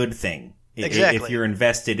be a good thing if you're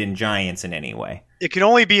invested in Giants in any way. It can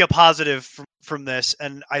only be a positive from this.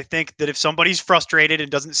 And I think that if somebody's frustrated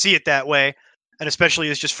and doesn't see it that way, and especially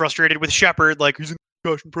is just frustrated with Shepard, like he's in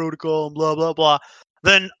concussion protocol and blah, blah, blah,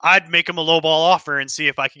 then I'd make him a lowball offer and see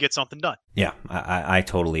if I could get something done. Yeah, I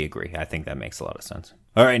totally agree. I think that makes a lot of sense.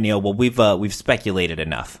 All right, Neil. Well, we've speculated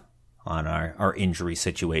enough on our injury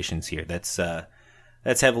situations here. Let's have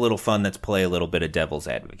a little fun. Let's play a little bit of devil's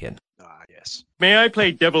advocate. Yes. May I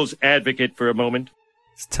play devil's advocate for a moment?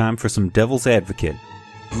 It's time for some devil's advocate.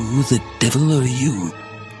 Who the devil are you?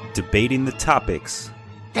 Debating the topics.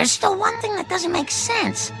 There's still one thing that doesn't make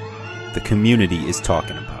sense. The community is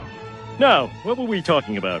talking about. No, what were we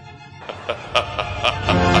talking about?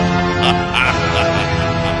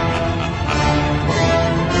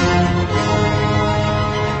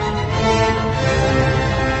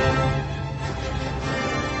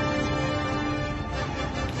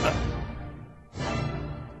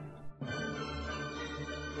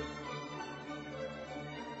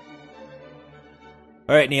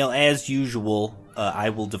 All right, Neil, as usual, I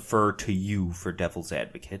will defer to you for Devil's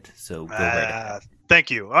Advocate, so go right ahead.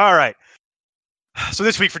 Thank you. All right. So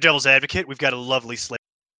this week for Devil's Advocate, we've got a lovely slate.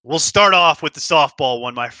 We'll start off with the softball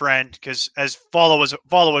one, my friend, because as followers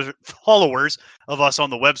of us on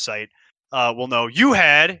the website will know, you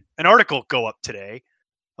had an article go up today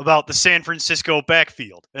about the San Francisco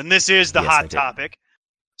backfield, and this is the hot topic.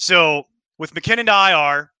 So with McKinnon to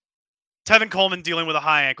IR, Tevin Coleman dealing with a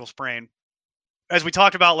high ankle sprain, as we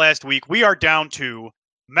talked about last week, we are down to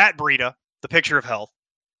Matt Breida, the picture of health,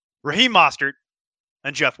 Raheem Mostert,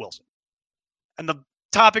 and Jeff Wilson. And the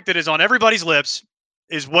topic that is on everybody's lips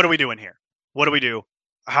is, what are we doing here? What do we do?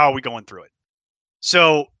 How are we going through it?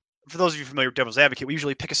 So for those of you familiar with Devil's Advocate, we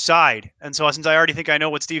usually pick a side. And so since I already think I know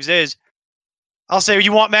what Steve's is, I'll say,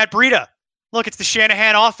 you want Matt Breida. Look, it's the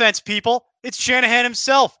Shanahan offense, people. It's Shanahan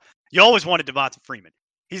himself. You always wanted Devonta Freeman.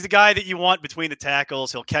 He's the guy that you want between the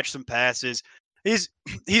tackles. He'll catch some passes. He's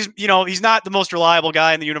not the most reliable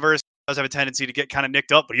guy in the universe. He does have a tendency to get kind of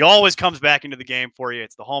nicked up, but he always comes back into the game for you.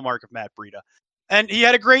 It's the hallmark of Matt Breida. And he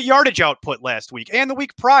had a great yardage output last week and the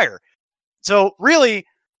week prior. So really,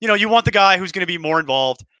 you want the guy who's going to be more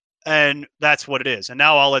involved, and that's what it is. And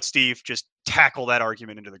now I'll let Steve just tackle that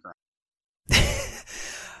argument into the ground.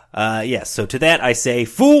 Yes. So to that I say,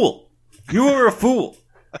 fool! You are a fool!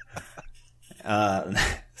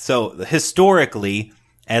 So historically,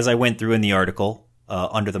 as I went through in the article,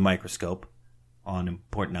 Under the Microscope on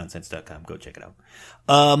importantnonsense.com, go check it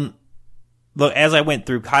out. Look, as I went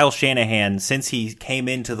through, Kyle Shanahan, since he came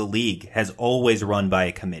into the league, has always run by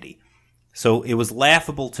a committee. So it was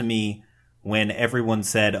laughable to me when everyone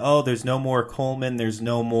said, oh, there's no more Coleman, there's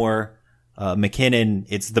no more McKinnon,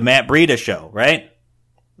 it's the Matt Breida show, right?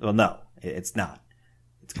 Well, no, it's not.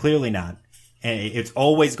 It's clearly not. And it's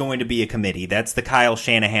always going to be a committee. That's the Kyle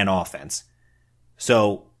Shanahan offense.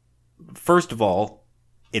 So, first of all,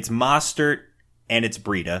 it's Mostert and it's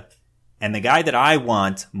Breida. And the guy that I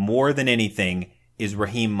want more than anything is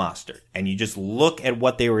Raheem Mostert. And you just look at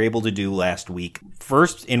what they were able to do last week.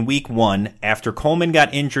 First, in week 1, after Coleman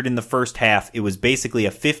got injured in the first half, it was basically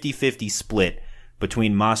a 50-50 split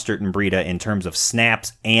between Mostert and Breida in terms of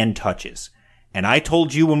snaps and touches. And I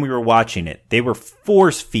told you when we were watching it, they were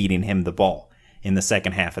force-feeding him the ball in the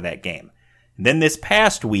second half of that game. And then this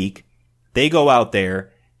past week, they go out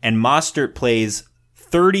there and Mostert plays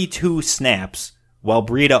 32 snaps while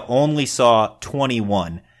Breida only saw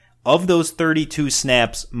 21. Of those 32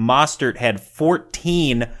 snaps, Mostert had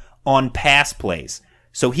 14 on pass plays.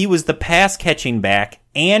 So he was the pass-catching back,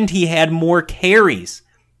 and he had more carries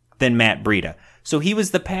than Matt Breida. So he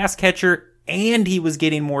was the pass catcher, and he was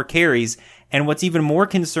getting more carries. And what's even more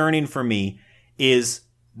concerning for me is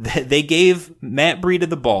that they gave Matt Breida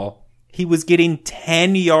the ball. He was getting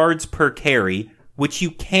 10 yards per carry, which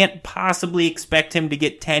you can't possibly expect him to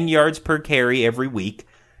get 10 yards per carry every week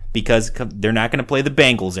because they're not going to play the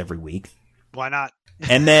Bengals every week. Why not?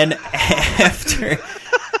 And then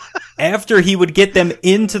after he would get them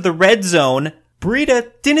into the red zone,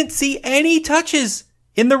 Breida didn't see any touches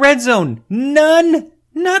in the red zone. None.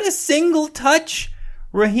 Not a single touch.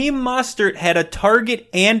 Raheem Mostert had a target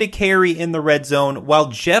and a carry in the red zone, while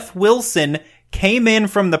Jeff Wilson came in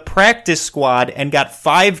from the practice squad and got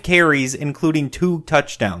 5 carries, including 2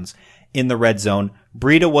 touchdowns in the red zone.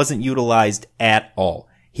 Breida wasn't utilized at all.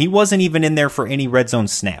 He wasn't even in there for any red zone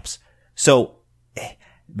snaps. So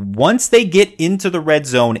once they get into the red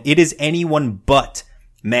zone, it is anyone but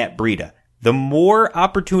Matt Breida. The more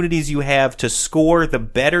opportunities you have to score, the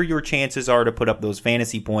better your chances are to put up those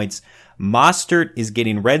fantasy points. Mostert is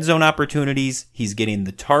getting red zone opportunities. He's getting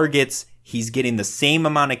the targets. He's getting the same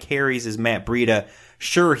amount of carries as Matt Breida.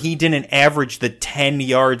 Sure, he didn't average the 10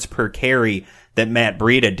 yards per carry that Matt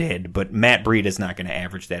Breida did, but Matt Breida is not going to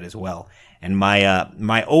average that as well. And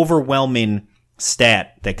my overwhelming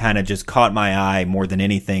stat that kind of just caught my eye more than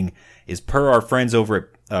anything is per our friends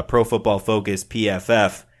over at Pro Football Focus,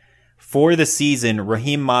 PFF, for the season,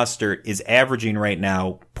 Raheem Mostert is averaging right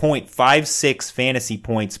now 0.56 fantasy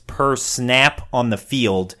points per snap on the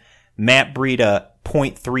field. Matt Breida,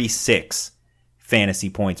 0.36 fantasy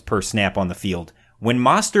points per snap on the field. When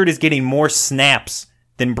Mostert is getting more snaps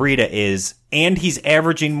than Breida is, and he's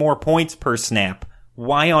averaging more points per snap,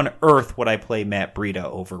 why on earth would I play Matt Breida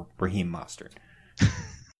over Raheem Mostert?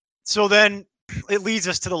 So then it leads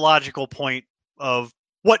us to the logical point of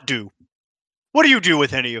what do you do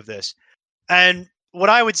with any of this? And what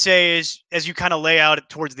I would say is, as you kind of lay out it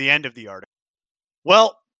towards the end of the article,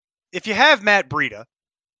 well, if you have Matt Breida,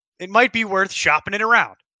 it might be worth shopping it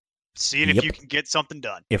around, seeing if you can get something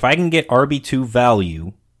done. If I can get RB2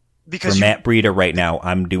 value for Matt Breida right now,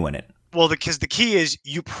 I'm doing it. Well, because the key is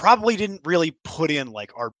you probably didn't really put in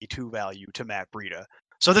like RB2 value to Matt Breida.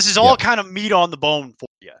 So this is all kind of meat on the bone for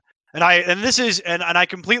you. And I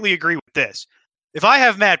completely agree with this. If I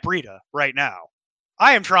have Matt Breida right now,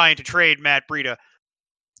 I am trying to trade Matt Breida,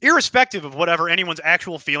 irrespective of whatever anyone's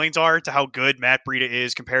actual feelings are to how good Matt Breida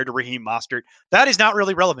is compared to Raheem Mostert. That is not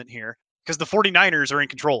really relevant here because the 49ers are in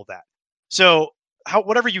control of that. So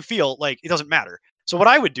whatever you feel, like, it doesn't matter. So what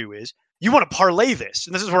I would do is you want to parlay this,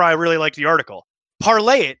 and this is where I really like the article.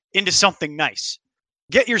 Parlay it into something nice.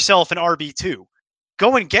 Get yourself an RB2.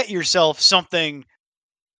 Go and get yourself something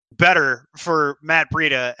better for Matt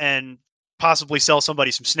Breida and possibly sell somebody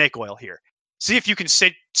some snake oil here. See if you can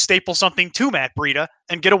staple something to Matt Breida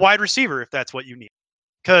and get a wide receiver if that's what you need.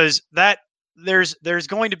 Because there's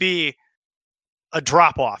going to be a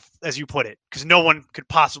drop-off, as you put it, because no one could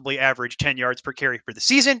possibly average 10 yards per carry for the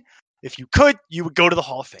season. If you could, you would go to the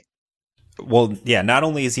Hall of Fame. Well, yeah, not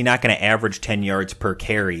only is he not going to average 10 yards per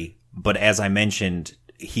carry, but as I mentioned,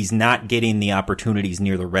 he's not getting the opportunities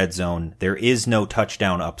near the red zone. There is no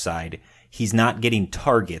touchdown upside. He's not getting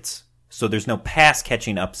targets, so there's no pass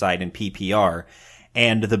catching upside in PPR.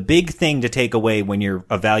 And the big thing to take away when you're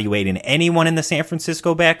evaluating anyone in the San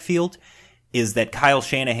Francisco backfield is that Kyle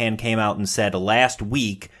Shanahan came out and said last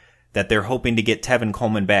week that they're hoping to get Tevin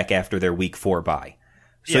Coleman back after their week 4 bye.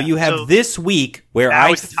 So you have this week where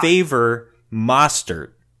I favor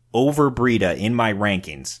Mostert over Breida in my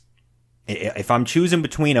rankings, if I'm choosing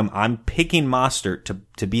between them, I'm picking Mostert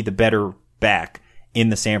to be the better back in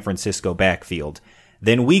the San Francisco backfield.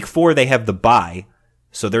 Then week 4, they have the bye,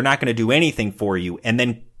 so they're not going to do anything for you. And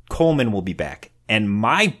then Coleman will be back. And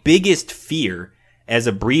my biggest fear as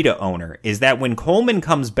a Breida owner is that when Coleman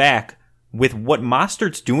comes back with what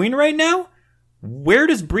Mostert's doing right now, where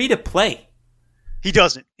does Breida play? He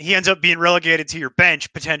doesn't. He ends up being relegated to your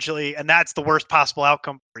bench potentially, and that's the worst possible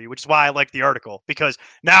outcome for you, which is why I like the article, because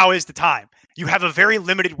now is the time. You have a very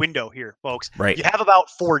limited window here, folks. Right. You have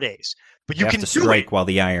about 4 days, but you can have to strike while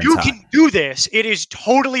the iron's hot. You can do this. It is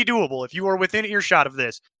totally doable. If you are within earshot of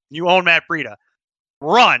this, you own Matt Breida,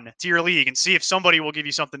 run to your league and see if somebody will give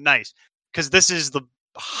you something nice, because this is the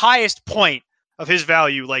highest point of his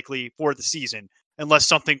value likely for the season, unless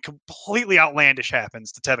something completely outlandish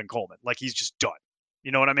happens to Tevin Coleman. Like he's just done.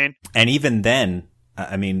 You know what I mean? And even then,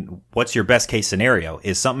 I mean, what's your best case scenario?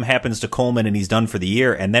 Is something happens to Coleman and he's done for the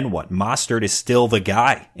year, and then what? Mostert is still the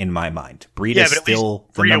guy in my mind. Breida's still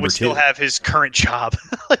the number 2. Would still have his current job,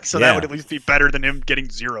 that would at least be better than him getting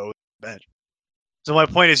 0 bench. So my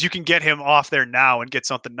point is, you can get him off there now and get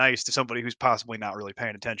something nice to somebody who's possibly not really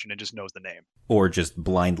paying attention and just knows the name, or just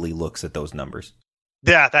blindly looks at those numbers.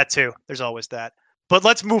 Yeah, that too. There's always that. But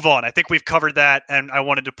let's move on. I think we've covered that, and I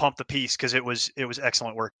wanted to pump the piece because it was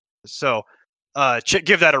excellent work. So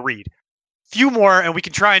give that a read. Few more, and we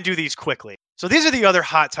can try and do these quickly. So these are the other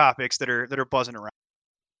hot topics that are buzzing around.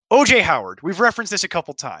 O.J. Howard. We've referenced this a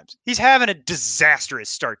couple times. He's having a disastrous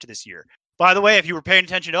start to this year. By the way, if you were paying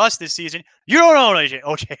attention to us this season, you don't own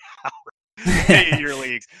O.J. Howard in your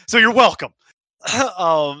leagues, so you're welcome.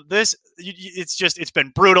 It's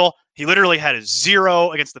been brutal. He literally had a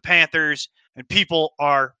 0 against the Panthers, and people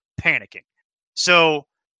are panicking. So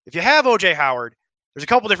if you have O.J. Howard, there's a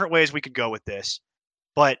couple different ways we could go with this,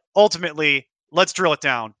 but ultimately, let's drill it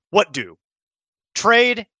down. What do?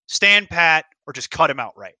 Trade, stand pat, or just cut him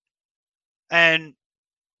outright? And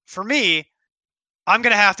for me, I'm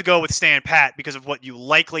going to have to go with stand pat because of what you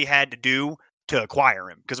likely had to do to acquire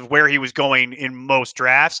him, because of where he was going in most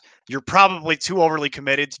drafts. You're probably too overly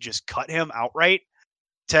committed to just cut him outright,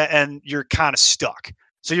 and you're kind of stuck.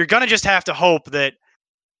 So you're going to just have to hope that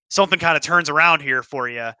something kind of turns around here for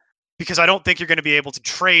you, because I don't think you're going to be able to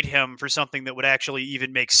trade him for something that would actually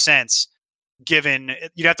even make sense, given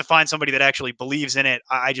you'd have to find somebody that actually believes in it.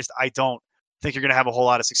 I don't think you're going to have a whole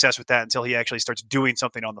lot of success with that until he actually starts doing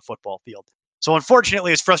something on the football field. So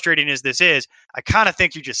unfortunately, as frustrating as this is, I kind of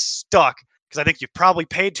think you're just stuck, because I think you've probably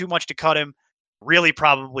paid too much to cut him. Really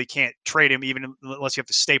probably can't trade him even unless you have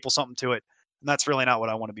to staple something to it. And that's really not what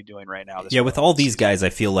I want to be doing right now. With all these guys,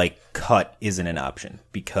 I feel like cut isn't an option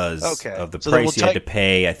because of the price you had to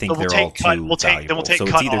pay. I think they're all too valuable. So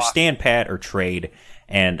it's either stand pat or trade.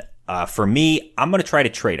 And for me, I'm going to try to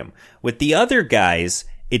trade them. With the other guys,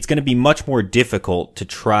 it's going to be much more difficult to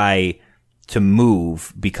try to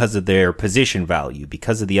move because of their position value,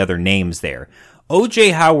 because of the other names there. O.J.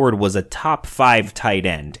 Howard was a top 5 tight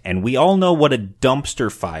end, and we all know what a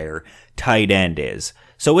dumpster fire tight end is.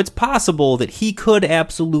 So it's possible that he could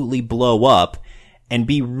absolutely blow up and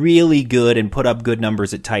be really good and put up good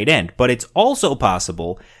numbers at tight end. But it's also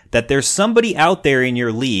possible that there's somebody out there in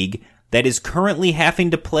your league that is currently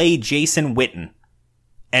having to play Jason Witten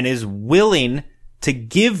and is willing to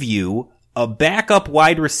give you a backup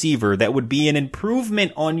wide receiver that would be an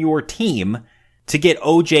improvement on your team to get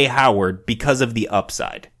O.J. Howard because of the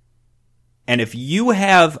upside. And if you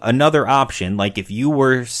have another option, like if you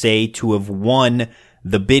were, say, to have won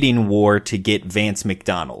the bidding war to get Vance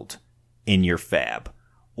McDonald in your fab,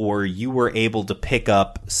 or you were able to pick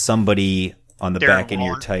up somebody on the back end of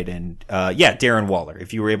your tight end. Darren Waller.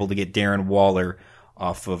 If you were able to get Darren Waller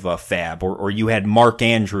off of a fab, or you had Mark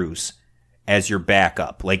Andrews as your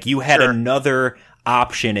backup. Like you had another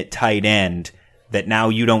option at tight end that now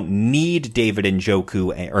you don't need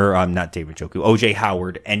O.J.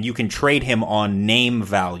 Howard, and you can trade him on name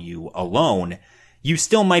value alone. You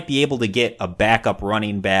still might be able to get a backup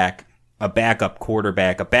running back, a backup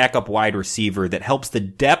quarterback, a backup wide receiver that helps the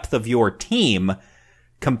depth of your team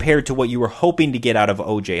compared to what you were hoping to get out of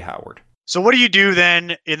O.J. Howard. So what do you do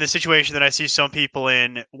then in the situation that I see some people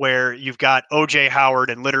in where you've got O.J. Howard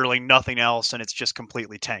and literally nothing else and it's just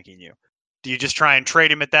completely tanking you? Do you just try and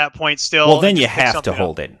trade him at that point still? Well, then you have to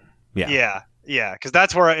hold it. Yeah, because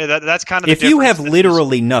that's where that's kind of the if you have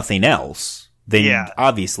literally nothing else, then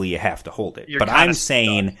obviously you have to hold it. But I'm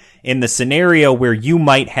saying in the scenario where you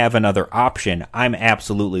might have another option, I'm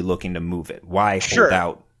absolutely looking to move it. Why hold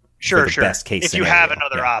out for the best case if scenario? You have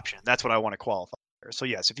another option, that's what I want to qualify. So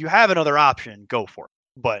yes, if you have another option, go for it.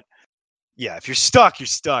 But yeah, if you're stuck, you're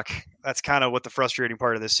stuck. That's kind of what the frustrating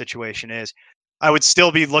part of this situation is. I would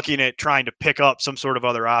still be looking at trying to pick up some sort of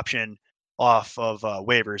other option off of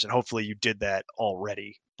waivers, and hopefully you did that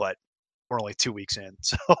already, but we're only 2 weeks in.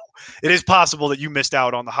 So it is possible that you missed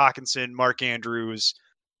out on the Hawkinson, Mark Andrews,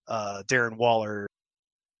 Darren Waller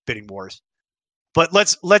bidding wars. But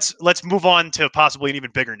let's move on to possibly an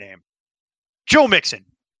even bigger name. Joe Mixon.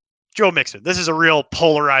 Joe Mixon. This is a real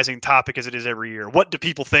polarizing topic as it is every year. What do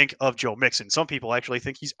people think of Joe Mixon? Some people actually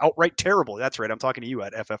think he's outright terrible. That's right. I'm talking to you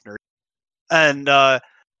at FF Nerd. And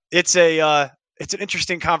it's an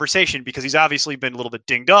interesting conversation because he's obviously been a little bit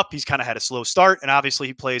dinged up. He's kind of had a slow start, and obviously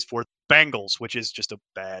he plays for the Bengals, which is just a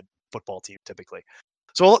bad football team typically.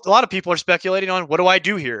 So a lot of people are speculating on, what do I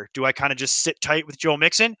do here? Do I kind of just sit tight with Joe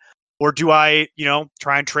Mixon, or do I,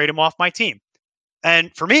 try and trade him off my team?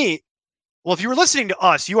 And for me, well, if you were listening to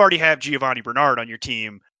us, you already have Giovanni Bernard on your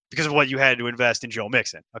team because of what you had to invest in Joe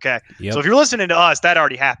Mixon. Okay. Yep. So if you're listening to us, that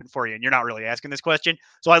already happened for you and you're not really asking this question.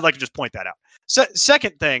 So I'd like to just point that out.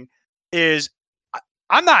 Second thing is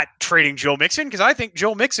I'm not trading Joe Mixon because I think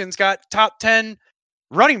Joe Mixon's got top 10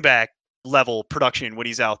 running back level production when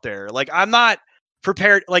he's out there. Like, I'm not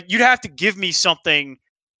prepared. Like, you'd have to give me something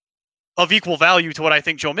of equal value to what I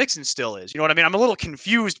think Joe Mixon still is. You know what I mean? I'm a little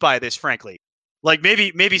confused by this, frankly. Like,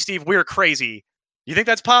 maybe Steve, we're crazy. You think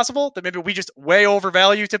that's possible? That maybe we just way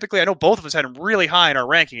overvalue typically? I know both of us had him really high in our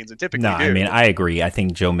rankings and typically do. I mean, I agree. I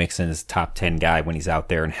think Joe Mixon is a top 10 guy when he's out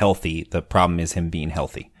there and healthy. The problem is him being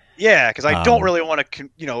healthy. Yeah, because I don't really want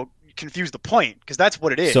to, confuse the point, because that's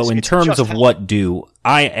what it is. So in terms of what do,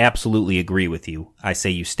 I absolutely agree with you. I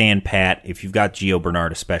say you stand pat. If you've got Gio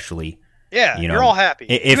Bernard especially, yeah, you're all happy.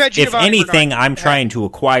 If anything, I'm trying to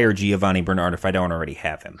acquire Giovanni Bernard if I don't already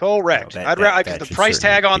have him. Correct. Because the price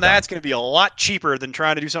tag on that's going to be a lot cheaper than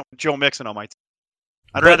trying to do something with Joe Mixon on my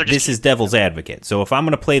team. This is devil's advocate. So if I'm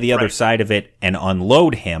going to play the other side of it and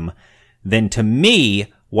unload him, then to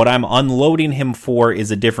me, what I'm unloading him for is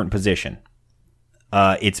a different position.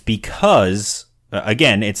 It's because,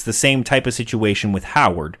 again, it's the same type of situation with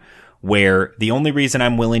Howard, where the only reason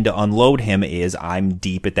I'm willing to unload him is I'm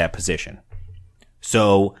deep at that position.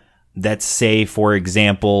 So let's say, for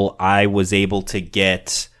example, I was able to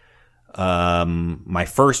get my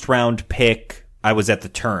first round pick. I was at the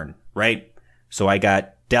turn, right? So I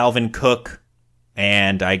got Dalvin Cook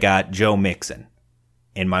and I got Joe Mixon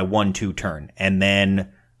in my 1-2 turn. And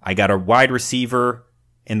then I got a wide receiver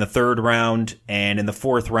in the third round, and in the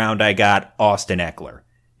fourth round, I got Austin Eckler.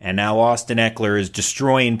 And now Austin Eckler is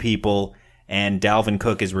destroying people, and Dalvin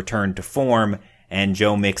Cook is returned to form, and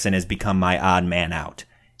Joe Mixon has become my odd man out.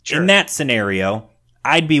 Sure. In that scenario,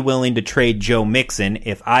 I'd be willing to trade Joe Mixon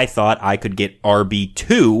if I thought I could get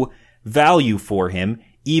RB2 value for him,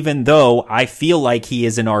 even though I feel like he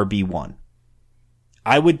is an RB1.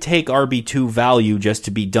 I would take RB2 value just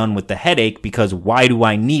to be done with the headache, because why do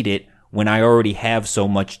I need it when I already have so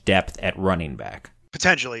much depth at running back?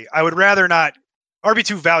 Potentially. I would rather not.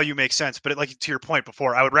 RB2 value makes sense, but like to your point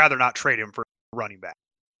before, I would rather not trade him for running back.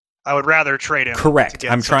 I would rather trade him. Correct.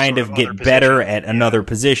 I'm trying to get better at another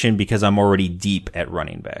position because I'm already deep at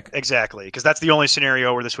running back. Exactly, because that's the only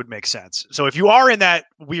scenario where this would make sense. So if you are in that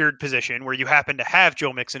weird position where you happen to have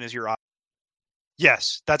Joe Mixon as your option,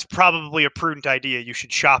 yes, that's probably a prudent idea. You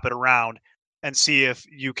should shop it around and see if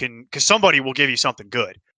you can, because somebody will give you something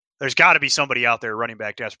good. There's got to be somebody out there running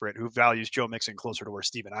back desperate who values Joe Mixon closer to where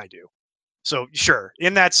Steve and I do. So sure,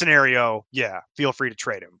 in that scenario, yeah, feel free to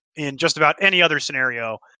trade him. In just about any other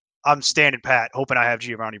scenario, I'm standing pat, hoping I have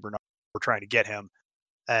Giovanni Bernard. We're trying to get him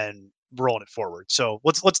and rolling it forward. So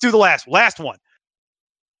let's do the last one.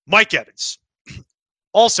 Mike Evans,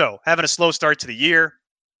 also having a slow start to the year,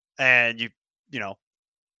 and you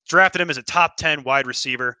drafted him as a top 10 wide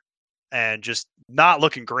receiver, and just not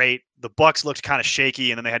looking great. The Bucs looked kind of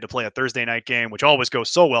shaky, and then they had to play a Thursday night game, which always goes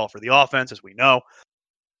so well for the offense, as we know.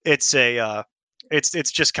 It's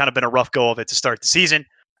just kind of been a rough go of it to start the season,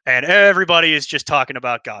 and everybody is just talking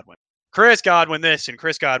about Godwin. Chris Godwin this and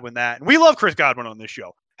Chris Godwin that, and we love Chris Godwin on this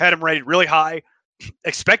show. Had him rated really high,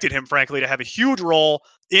 expected him, frankly, to have a huge role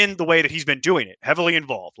in the way that he's been doing it. Heavily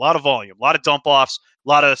involved, a lot of volume, a lot of dump offs, a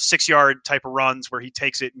lot of 6-yard type of runs where he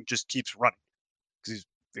takes it and just keeps running because he's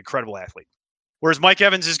an incredible athlete. Whereas Mike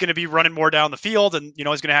Evans is going to be running more down the field and, he's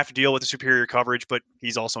going to have to deal with the superior coverage, but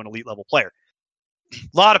he's also an elite level player. A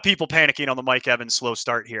lot of people panicking on the Mike Evans slow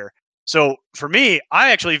start here. So for me,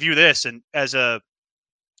 I actually view this as an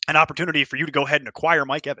opportunity for you to go ahead and acquire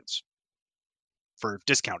Mike Evans for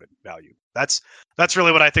discounted value. That's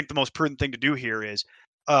really what I think the most prudent thing to do here is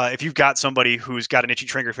if you've got somebody who's got an itchy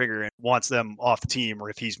trigger finger and wants them off the team, or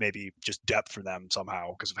if he's maybe just depth for them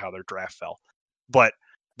somehow because of how their draft fell. But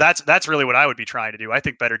That's really what I would be trying to do. I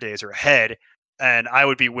think better days are ahead, and I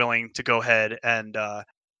would be willing to go ahead and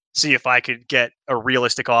see if I could get a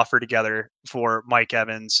realistic offer together for Mike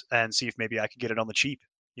Evans and see if maybe I could get it on the cheap.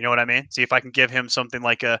 You know what I mean? See if I can give him something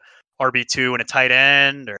like a RB2 and a tight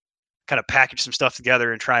end, or kind of package some stuff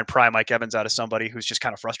together and try and pry Mike Evans out of somebody who's just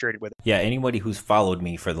kind of frustrated with it. Yeah, anybody who's followed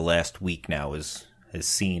me for the last week now has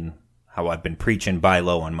seen how I've been preaching buy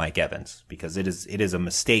low on Mike Evans, because it is a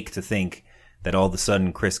mistake to think that all of a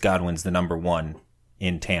sudden Chris Godwin's the number one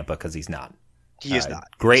in Tampa, because he's not. He is not.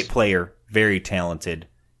 Great player, very talented.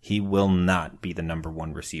 He will not be the number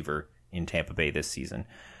one receiver in Tampa Bay this season,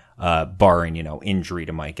 barring, injury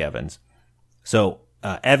to Mike Evans. So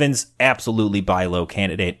Evans, absolutely buy low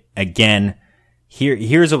candidate. Again,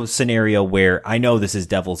 here's a scenario where I know this is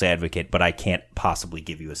devil's advocate, but I can't possibly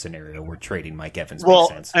give you a scenario where trading Mike Evans makes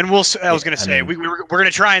sense. And I was going to say, we're going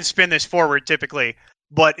to try and spin this forward typically,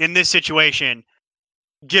 but in this situation,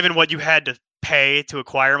 given what you had to pay to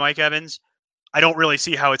acquire Mike Evans, I don't really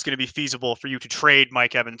see how it's going to be feasible for you to trade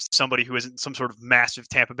Mike Evans to somebody who isn't some sort of massive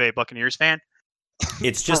Tampa Bay Buccaneers fan.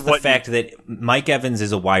 It's just the fact that Mike Evans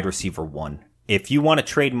is a wide receiver 1. If you want to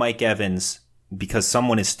trade Mike Evans because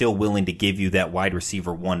someone is still willing to give you that wide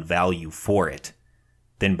receiver 1 value for it,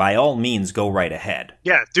 then by all means go right ahead.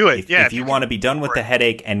 Yeah, do it. If you want to be done with the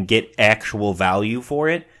headache and get actual value for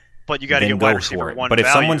it, but you got to get wide receiver 1 But if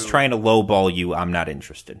value. Someone's trying to lowball you, I'm not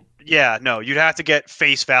interested. Yeah, no, you'd have to get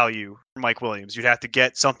face value for Mike Williams. You'd have to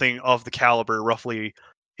get something of the caliber, roughly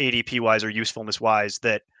ADP wise or usefulness wise,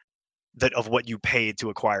 that of what you paid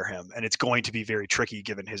to acquire him. And it's going to be very tricky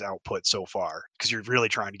given his output so far, because you're really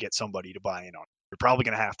trying to get somebody to buy in on it. You're probably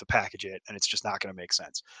going to have to package it, and it's just not going to make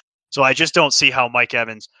sense. So I just don't see how Mike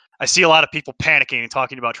Evans, I see a lot of people panicking and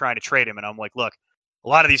talking about trying to trade him. And I'm like, look, a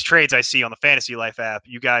lot of these trades I see on the Fantasy Life app,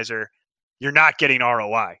 you're not getting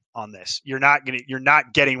ROI on this. You're not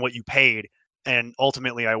getting what you paid. And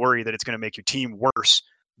ultimately I worry that it's going to make your team worse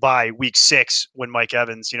by week 6 when Mike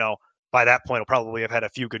Evans, by that point, will probably have had a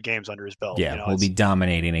few good games under his belt. Yeah, we'll be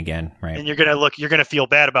dominating again, right? And you're going to feel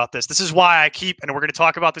bad about this. This is why and we're going to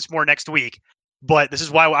talk about this more next week, but this is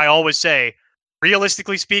why I always say,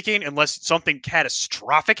 realistically speaking, unless something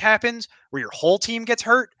catastrophic happens where your whole team gets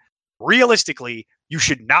hurt, realistically, you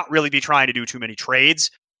should not really be trying to do too many trades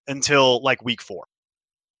until like week 4.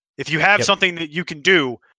 If you have something that you can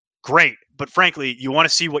do, great. But frankly, you want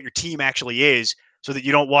to see what your team actually is, so that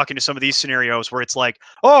you don't walk into some of these scenarios where it's like,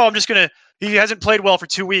 oh, he hasn't played well for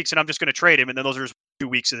 2 weeks and I'm just going to trade him. And then those are 2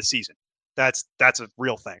 weeks of the season. That's a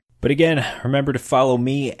real thing. But again, remember to follow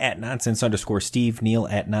me at @nonsense_Steve, Neil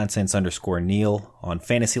at @nonsense_Neil on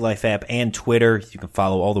Fantasy Life app and Twitter. You can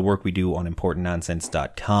follow all the work we do on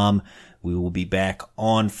ImportantNonsense.com. We will be back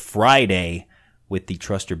on Friday with the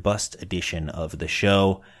Trust or Bust edition of the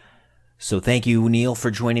show. So thank you, Neil,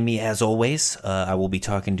 for joining me as always. I will be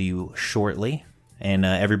talking to you shortly. And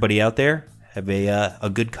everybody out there, have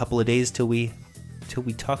a good couple of days till we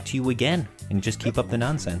talk to you again, and just keep up the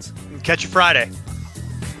nonsense. Catch you Friday.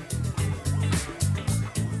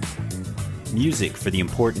 Music for the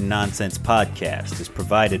Important Nonsense podcast is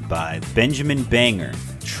provided by Benjamin Banger,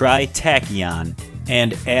 Tritachyon,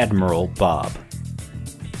 and Admiral Bob.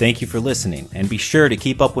 Thank you for listening, and be sure to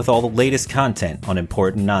keep up with all the latest content on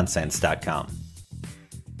ImportantNonsense.com.